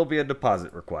fine. There will be a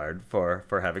deposit required for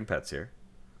having pets here.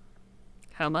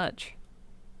 How much?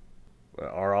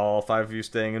 Are all 5 of you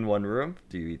staying in one room?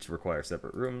 Do you each require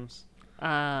separate rooms?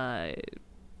 How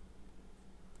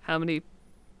many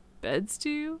beds do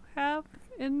you have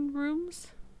in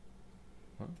rooms?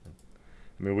 I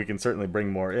mean, we can certainly bring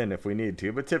more in if we need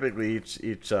to, but typically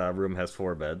each room has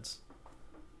 4 beds.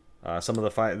 Some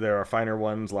of there are finer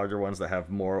ones, larger ones that have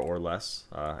more or less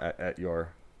at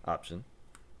your option.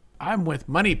 I'm with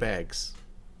Moneybags.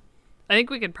 I think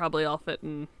we could probably all fit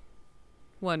in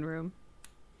one room.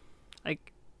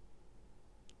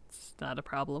 It's not a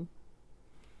problem.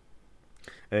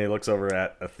 And he looks over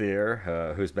at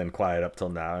Aether, who's been quiet up till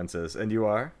now, and says, "And you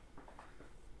are?"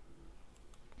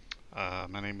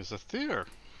 My name is Aether.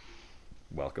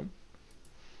 Welcome.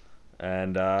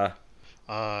 And I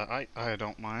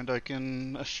don't mind. I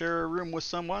can share a room with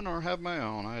someone or have my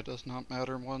own. It does not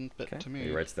matter one bit to me.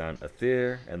 He writes down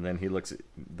Aether, and then he looks at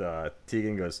the Tegan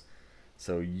and goes,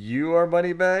 "So you are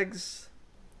Moneybags?"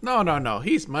 No.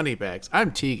 He's Moneybags.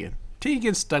 I'm Tegan.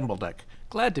 Tegan Stumbleduck.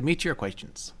 Glad to meet your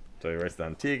acquaintance. So he writes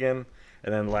down Tegan,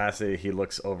 and then lastly he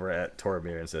looks over at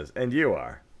Tormir and says, "And you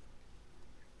are?"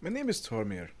 My name is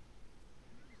Tormir.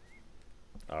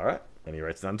 All right. And he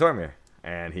writes down Tormir,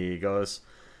 and he goes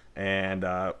and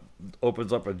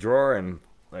opens up a drawer and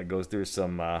goes through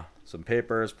some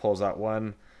papers, pulls out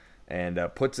one, and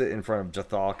puts it in front of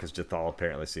Jathal, because Jathal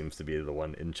apparently seems to be the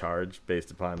one in charge based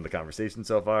upon the conversation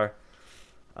so far.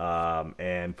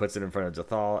 And puts it in front of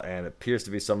Jathal, and it appears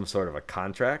to be some sort of a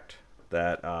contract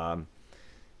that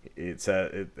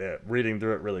reading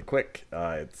through it really quick,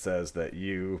 it says that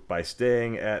you, by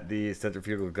staying at the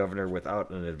Centrifugal Governor without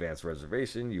an advance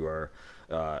reservation, you are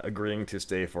agreeing to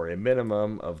stay for a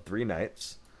minimum of 3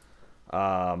 nights.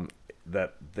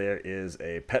 That there is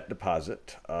a pet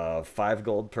deposit of 5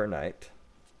 gold per night.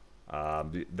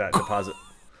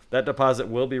 That deposit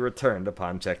will be returned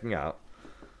upon checking out.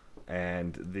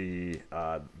 And the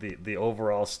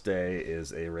overall stay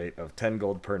is a rate of 10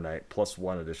 gold per night plus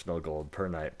 1 additional gold per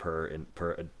night per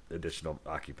additional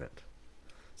occupant.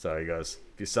 So he goes,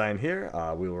 if you sign here,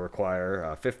 we will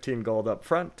require 15 gold up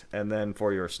front, and then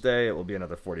for your stay, it will be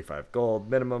another 45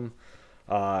 gold minimum,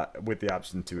 with the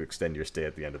option to extend your stay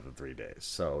at the end of the 3 days.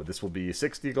 So this will be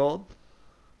 60 gold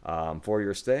for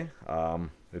your stay.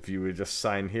 If you would just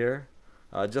sign here,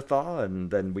 Jathal, and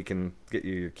then we can get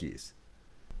you your keys.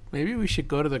 Maybe we should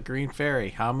go to the Green Ferry.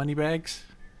 How many bags?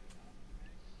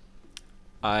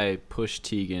 I push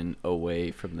Tegan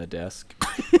away from the desk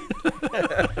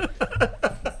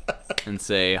and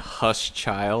say, "Hush,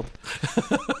 child."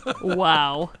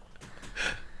 Wow.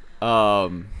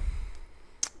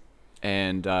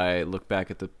 And I look back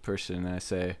at the person and I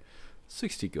say,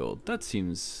 60 gold. That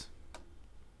seems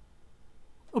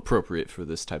appropriate for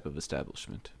this type of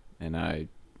establishment. And I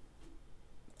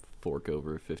fork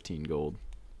over 15 gold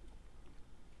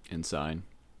and sign.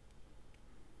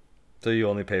 So you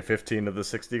only pay 15 of the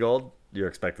 60 gold? You're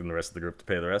expecting the rest of the group to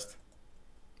pay the rest?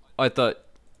 I thought,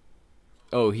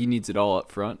 he needs it all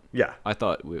up front? Yeah. I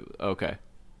thought, okay.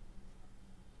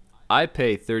 I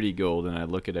pay 30 gold and I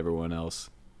look at everyone else.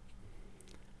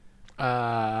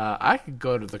 I could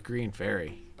go to the Green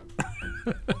Ferry.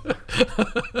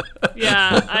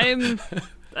 Yeah,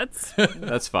 That's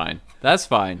fine. That's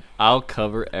fine. I'll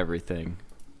cover everything.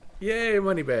 Yay,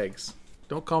 Moneybags.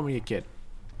 Don't call me a kid.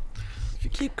 If you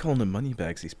keep calling him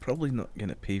Moneybags, he's probably not going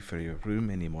to pay for your room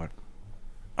anymore.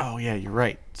 Oh, yeah, you're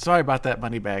right. Sorry about that,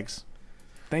 Moneybags.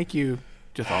 Thank you.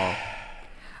 Just all.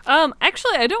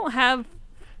 Actually, I don't have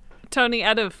Tony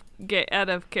out of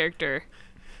character.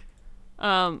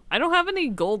 I don't have any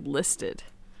gold listed.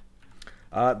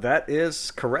 That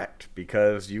is correct,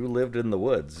 because you lived in the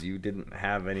woods. You didn't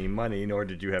have any money, nor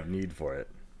did you have need for it.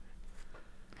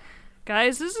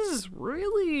 Guys, this is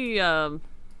really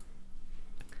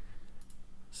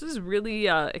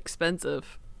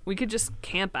expensive. We could just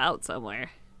camp out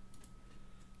somewhere.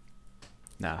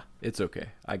 Nah, it's okay.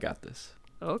 I got this.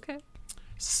 Okay.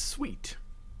 Sweet.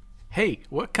 Hey,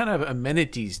 what kind of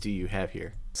amenities do you have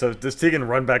here? So does Tegan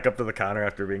run back up to the counter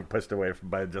after being pushed away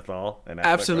by Jethal? And ask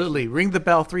that Absolutely. Ring the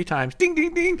bell 3 times. Ding,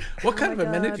 ding, ding. What kind of my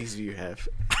God. amenities do you have?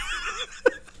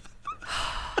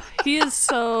 He is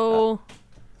so.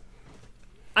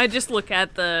 I just look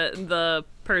at the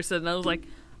person and I was like,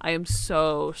 I am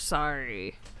so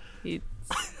sorry. He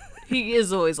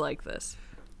is always like this.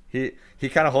 He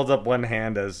kind of holds up one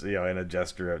hand as, in a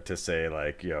gesture to say,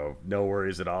 like, no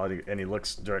worries at all. And he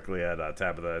looks directly at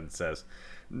Tabitha and says,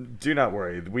 do not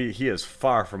worry. He is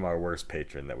far from our worst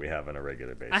patron that we have on a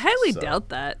regular basis. I highly doubt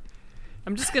that.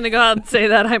 I'm just going to go out and say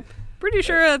that. I'm pretty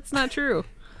sure that's not true.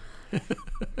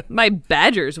 My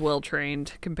badger's well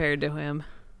trained compared to him.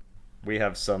 We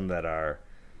have some that are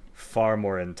far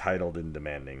more entitled and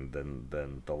demanding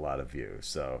than the lot of you.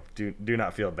 So do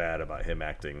not feel bad about him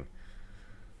acting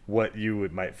what you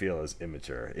might feel is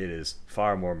immature. It is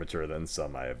far more mature than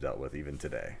some I have dealt with even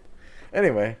today.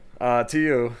 Anyway, to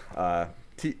you,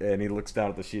 and he looks down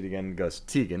at the sheet again and goes,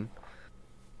 Tegan.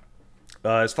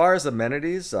 As far as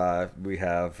amenities, we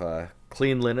have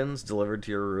clean linens delivered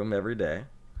to your room every day.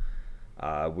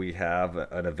 We have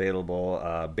an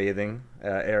available bathing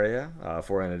area.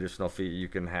 For an additional fee, you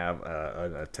can have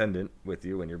an attendant with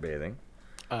you when you're bathing.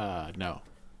 No.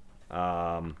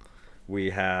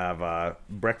 We have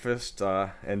breakfast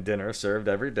and dinner served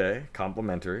every day,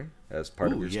 complimentary, as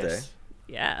part of your stay.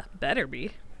 Yeah, better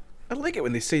be. I like it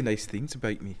when they say nice things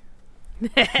about me.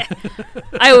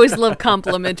 I always love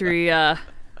complimentary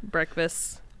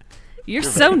breakfasts. You're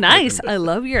so nice. I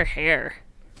love your hair.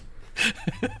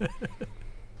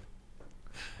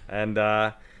 And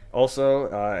also,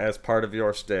 as part of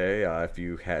your stay, if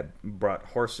you had brought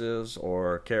horses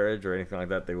or carriage or anything like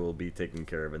that, they will be taken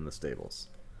care of in the stables.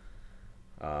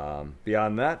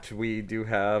 Beyond that, we do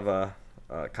have a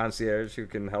concierge who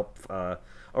can help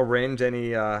arrange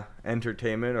any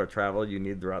entertainment or travel you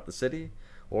need throughout the city,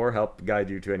 or help guide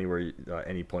you to anywhere,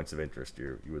 any points of interest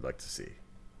you would like to see.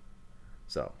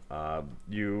 So,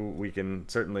 we can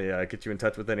certainly get you in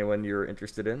touch with anyone you're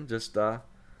interested in. Just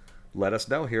let us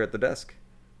know here at the desk.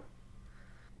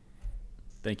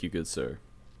 Thank you, good sir.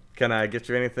 Can I get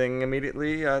you anything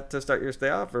immediately to start your stay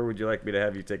off, or would you like me to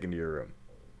have you taken to your room?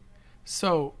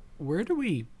 So, where do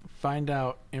we find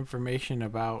out information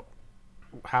about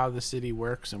how the city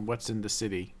works and what's in the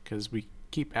city? Because we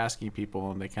keep asking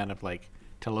people and they kind of like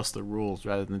tell us the rules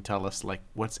rather than tell us like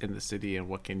what's in the city and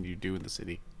what can you do in the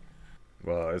city.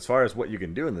 Well, as far as what you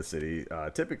can do in the city,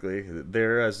 typically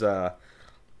there is a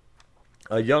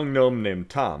young gnome named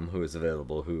Tom who is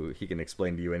available, who he can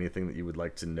explain to you anything that you would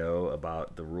like to know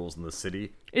about the rules in the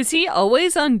city. Is he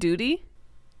always on duty?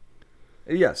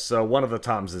 Yes, so one of the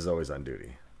Toms is always on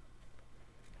duty.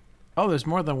 Oh, there's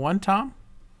more than one Tom?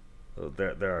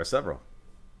 There are several.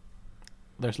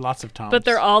 There's lots of Toms. But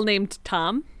they're all named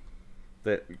Tom?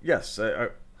 Yes,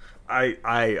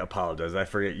 I apologize. I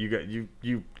forget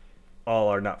you all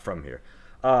are not from here.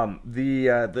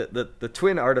 The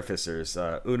twin artificers,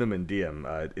 Unum and Diem,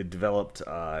 it developed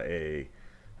a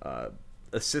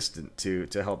assistant to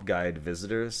help guide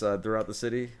visitors throughout the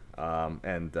city,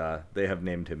 and they have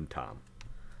named him Tom.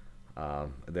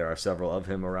 There are several of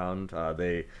him around.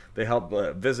 They help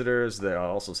visitors. There are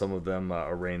also some of them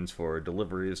arrange for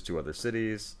deliveries to other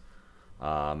cities,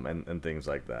 and things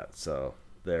like that. So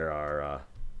there are,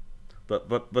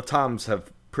 but the Toms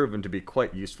have proven to be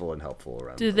quite useful and helpful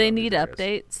around. Do they around need these areas.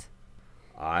 updates?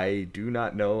 I do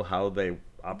not know how they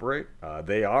operate.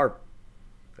 They are,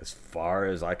 as far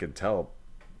as I can tell,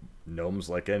 gnomes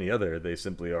like any other. They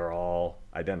simply are all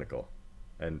identical,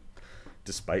 and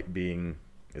despite being,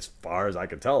 as far as I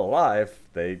can tell, alive,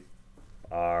 they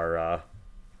are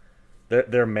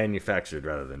they're manufactured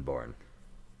rather than born.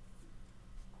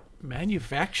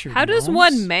 manufactured. How does gnomes?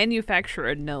 one manufacture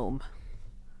a gnome?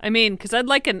 I mean, because I'd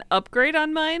like an upgrade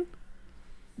on mine.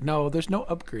 No, there's no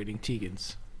upgrading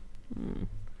Tegans.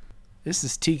 This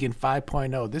is Tegan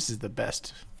 5.0. This is the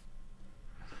best.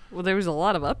 Well, there was a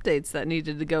lot of updates that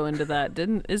needed to go into that,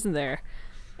 isn't there?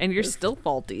 And you're still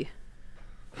faulty.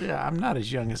 Yeah, I'm not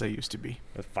as young as I used to be.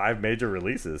 With 5 major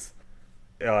releases.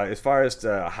 as far as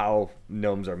to how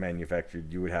gnomes are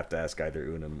manufactured, you would have to ask either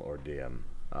Unum or DM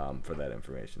for that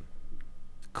information.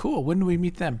 Cool. When do we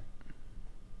meet them?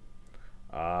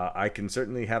 I can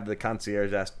certainly have the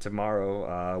concierge ask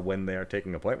tomorrow when they are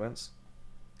taking appointments.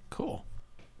 Cool.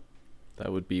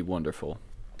 That would be wonderful.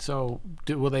 So,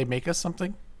 will they make us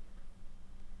something?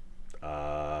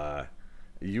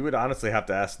 You would honestly have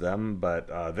to ask them, but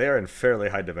they are in fairly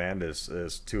high demand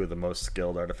as two of the most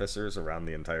skilled artificers around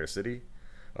the entire city,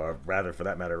 or rather, for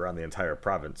that matter, around the entire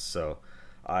province. So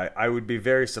I would be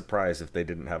very surprised if they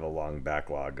didn't have a long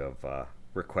backlog of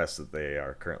requests that they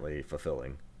are currently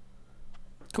fulfilling.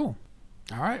 Cool.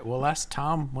 All right. We'll ask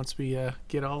Tom once we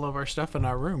get all of our stuff in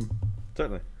our room.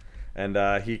 Certainly.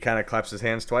 And he kind of claps his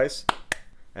hands twice,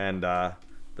 and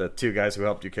the two guys who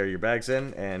helped you carry your bags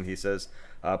in, and he says,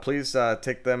 please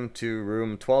take them to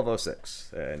room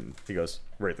 1206. And he goes,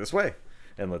 right this way.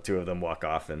 And the two of them walk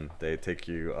off, and they take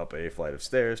you up a flight of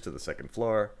stairs to the second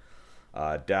floor,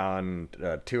 down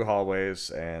two hallways,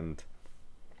 and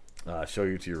show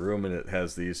you to your room. And it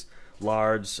has these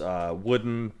large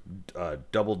wooden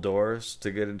double doors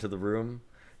to get into the room.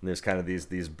 And there's kind of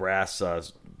these brass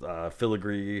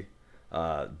filigree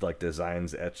like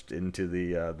designs etched into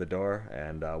the door.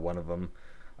 And one of them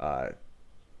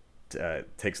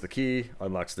takes the key,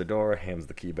 unlocks the door, hands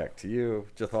the key back to you,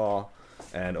 Jathal,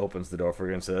 and opens the door for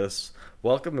you and says,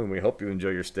 welcome, and we hope you enjoy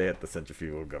your stay at the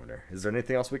Centrifugal Governor. Is there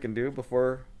anything else we can do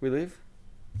before we leave?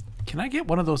 Can I get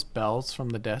one of those bells from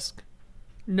the desk?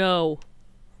 No.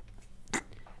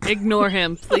 Ignore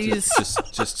him, please.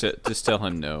 Just tell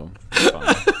him no. It's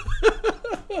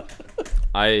fine.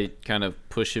 I kind of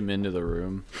push him into the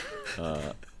room,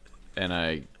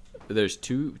 and there's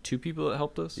two people that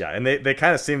helped us. Yeah, and they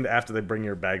kind of seem, after they bring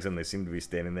your bags in, they seem to be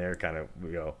standing there kind of,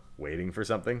 waiting for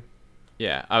something.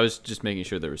 Yeah, I was just making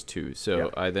sure there was two, so Yeah.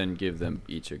 I then give them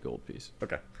each a gold piece.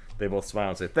 Okay. They both smile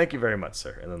and say, thank you very much,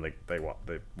 sir. And then they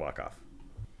walk off.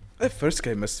 That first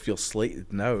guy must feel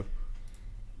slighted now.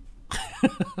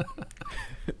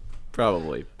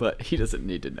 Probably, but he doesn't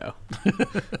need to know.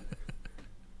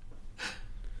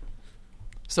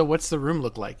 So what's the room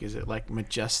look like? Is it like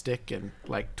majestic and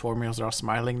like Tormil's are all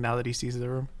smiling now that he sees the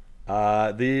room?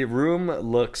 The room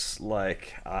looks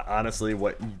like, honestly,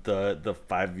 what the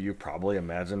five of you probably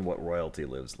imagine what royalty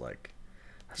lives like.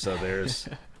 So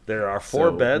there are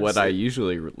four beds. What I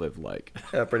usually live like.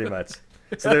 Yeah, pretty much.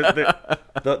 So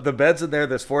the beds in there,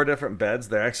 there's four different beds.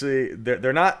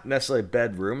 They're not necessarily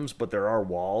bedrooms, but there are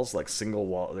walls, like single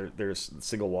wall. There's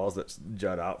single walls that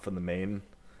jut out from the main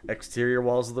exterior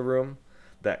walls of the room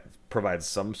that provides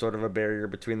some sort of a barrier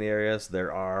between the areas.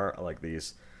 There are like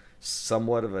these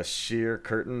somewhat of a sheer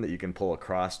curtain that you can pull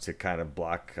across to kind of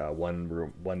block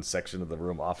one section of the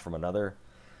room off from another.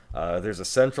 There's a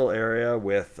central area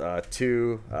with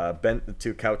two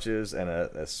couches and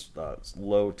a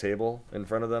low table in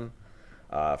front of them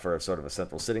for a sort of a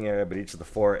central sitting area. But each of the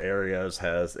four areas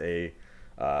has a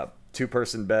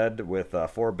two-person bed with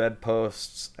four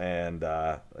bedposts and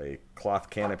a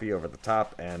cloth canopy over the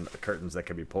top, and curtains that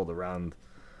can be pulled around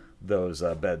those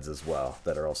beds as well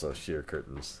that are also sheer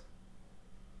curtains.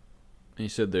 And you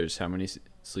said there's how many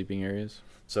sleeping areas?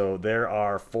 So there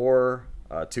are four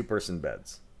two-person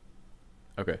beds.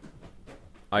 Okay.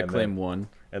 I And claim then- one.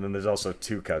 And then there's also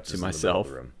two couches To in the middle myself.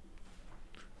 of the room.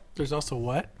 There's also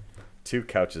what? Two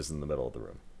couches in the middle of the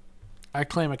room. I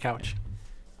claim a couch.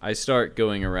 I start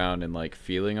going around and like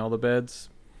feeling all the beds,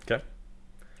 Okay.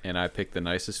 and I pick the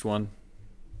nicest one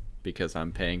because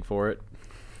I'm paying for it.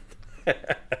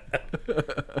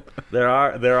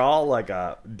 They're all like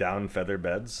down feather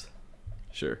beds.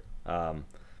 Sure.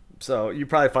 So you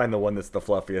probably find the one that's the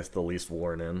fluffiest, the least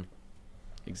worn in.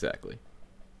 Exactly.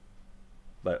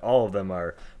 But all of them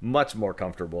are much more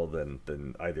comfortable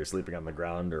than either sleeping on the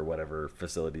ground or whatever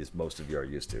facilities most of you are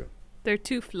used to. They're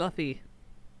too fluffy.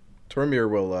 Tormir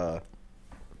will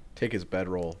take his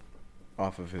bedroll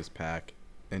off of his pack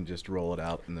and just roll it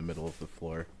out in the middle of the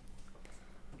floor.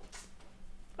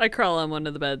 I crawl on one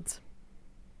of the beds.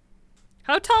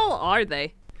 How tall are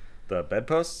they? The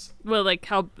bedposts? Well,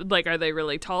 are they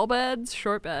really tall beds,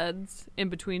 short beds, in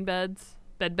between beds,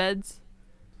 beds?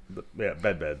 Yeah,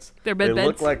 bed beds. They're bed They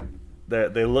look beds? like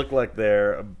they look like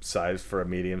they're sized for a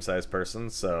medium-sized person.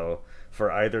 So for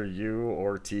either you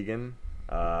or Tegan,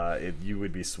 you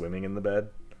would be swimming in the bed,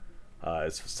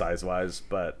 as size-wise.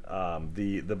 But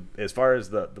the as far as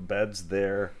the beds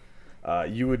there,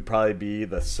 you would probably be,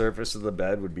 the surface of the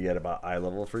bed would be at about eye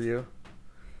level for you.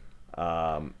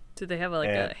 Do they have a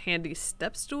And- handy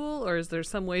step stool, or is there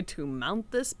some way to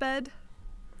mount this bed?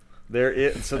 There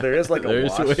is like a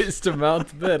There's wash. ways to mount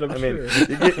the bed, I'm I mean, sure.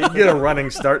 you get a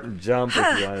running start and jump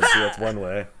if you wanted to. That's one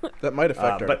way. That might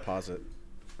affect our but- deposit.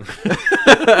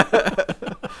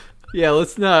 Yeah,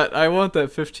 let's not. I want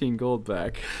that 15 gold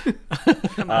back.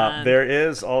 Come on. There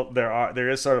is sort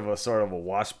of a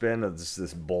wash bin of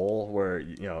this bowl where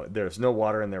there's no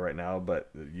water in there right now, but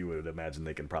you would imagine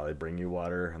they can probably bring you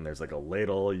water. And there's like a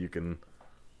ladle you can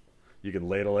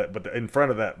ladle it, but in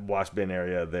front of that wash bin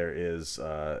area there is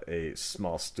a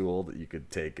small stool that you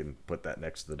could take and put that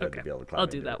next to the bed Okay. to be able to climb I'll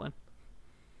do into that it. one.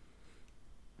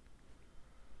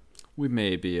 We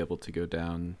may be able to go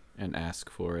down and ask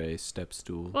for a step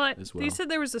stool Well, as well. you said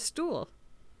there was a stool,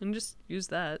 and just use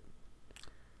that.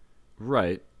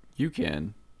 Right, you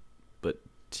can, but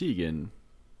Tegan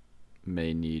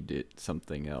may need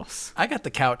something else. I got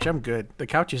the couch. I'm good. The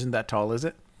couch isn't that tall, is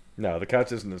it? No, the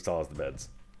couch isn't as tall as the beds.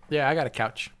 Yeah, I got a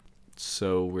couch.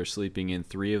 So we're sleeping in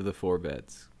 3 of the 4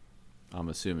 beds, I'm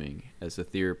assuming, as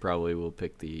Aether probably will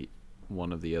pick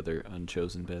one of the other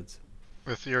unchosen beds.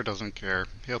 Aether doesn't care.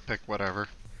 He'll pick whatever.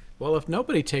 Well, if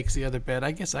nobody takes the other bed,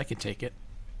 I guess I can take it.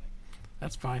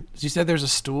 That's fine. You said there's a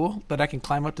stool that I can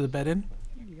climb up to the bed in?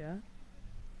 Yeah.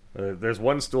 There's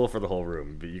one stool for the whole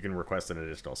room, but you can request an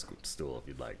additional stool if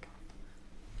you'd like.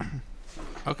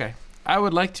 Okay. I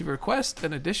would like to request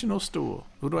an additional stool.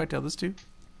 Who do I tell this to?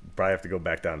 Probably have to go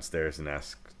back downstairs and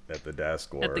ask at the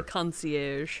desk or At the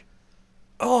concierge.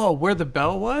 Oh, where the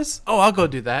bell was? Oh, I'll go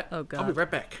do that. Oh, I'll God. be right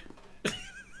back.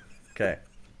 okay.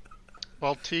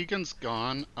 While Tegan's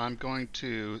gone, I'm going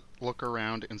to look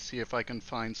around and see if I can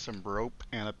find some rope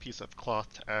and a piece of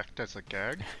cloth to act as a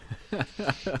gag.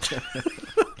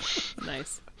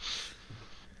 Nice.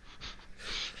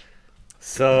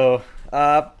 So,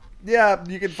 yeah,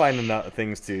 you can find enough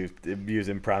things to use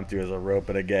impromptu as a rope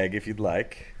and a gag if you'd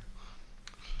like.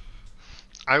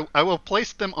 I will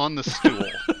place them on the stool.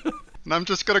 And I'm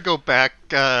just going to go back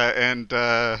and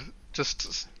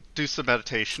just do some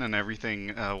meditation and everything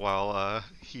while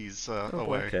he's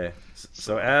away. Okay.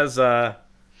 So as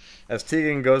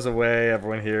Tegan goes away,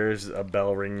 everyone hears a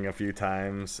bell ringing a few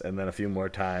times, and then a few more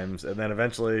times, and then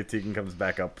eventually Tegan comes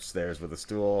back upstairs with a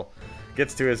stool,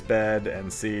 gets to his bed,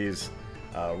 and sees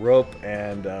rope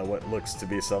and what looks to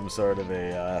be some sort of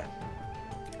a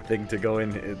thing to go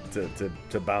in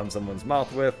to bound someone's mouth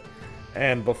with.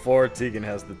 And before Tegan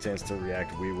has the chance to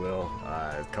react, we will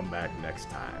come back next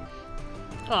time.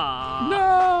 Aww.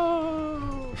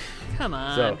 No! Come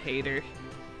on, So- hater.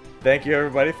 Thank you,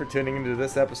 everybody, for tuning into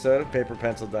this episode of Paper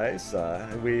Pencil Dice.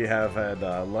 We have had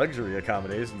luxury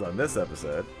accommodations on this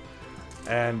episode.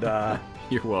 And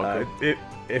You're welcome.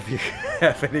 if you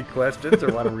have any questions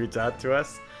or want to reach out to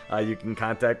us, you can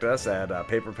contact us at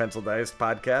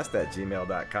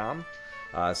paperpencildicepodcast@gmail.com.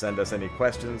 Send us any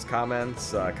questions,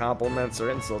 comments, compliments, or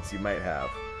insults you might have.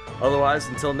 Otherwise,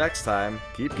 until next time,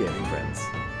 keep gaming, friends.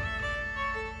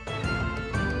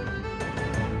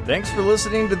 Thanks for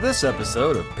listening to this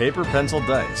episode of Paper Pencil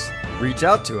Dice. Reach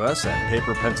out to us at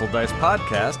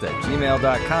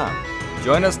paperpencildicepodcast@gmail.com.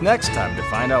 Join us next time to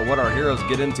find out what our heroes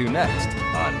get into next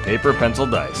on Paper Pencil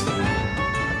Dice.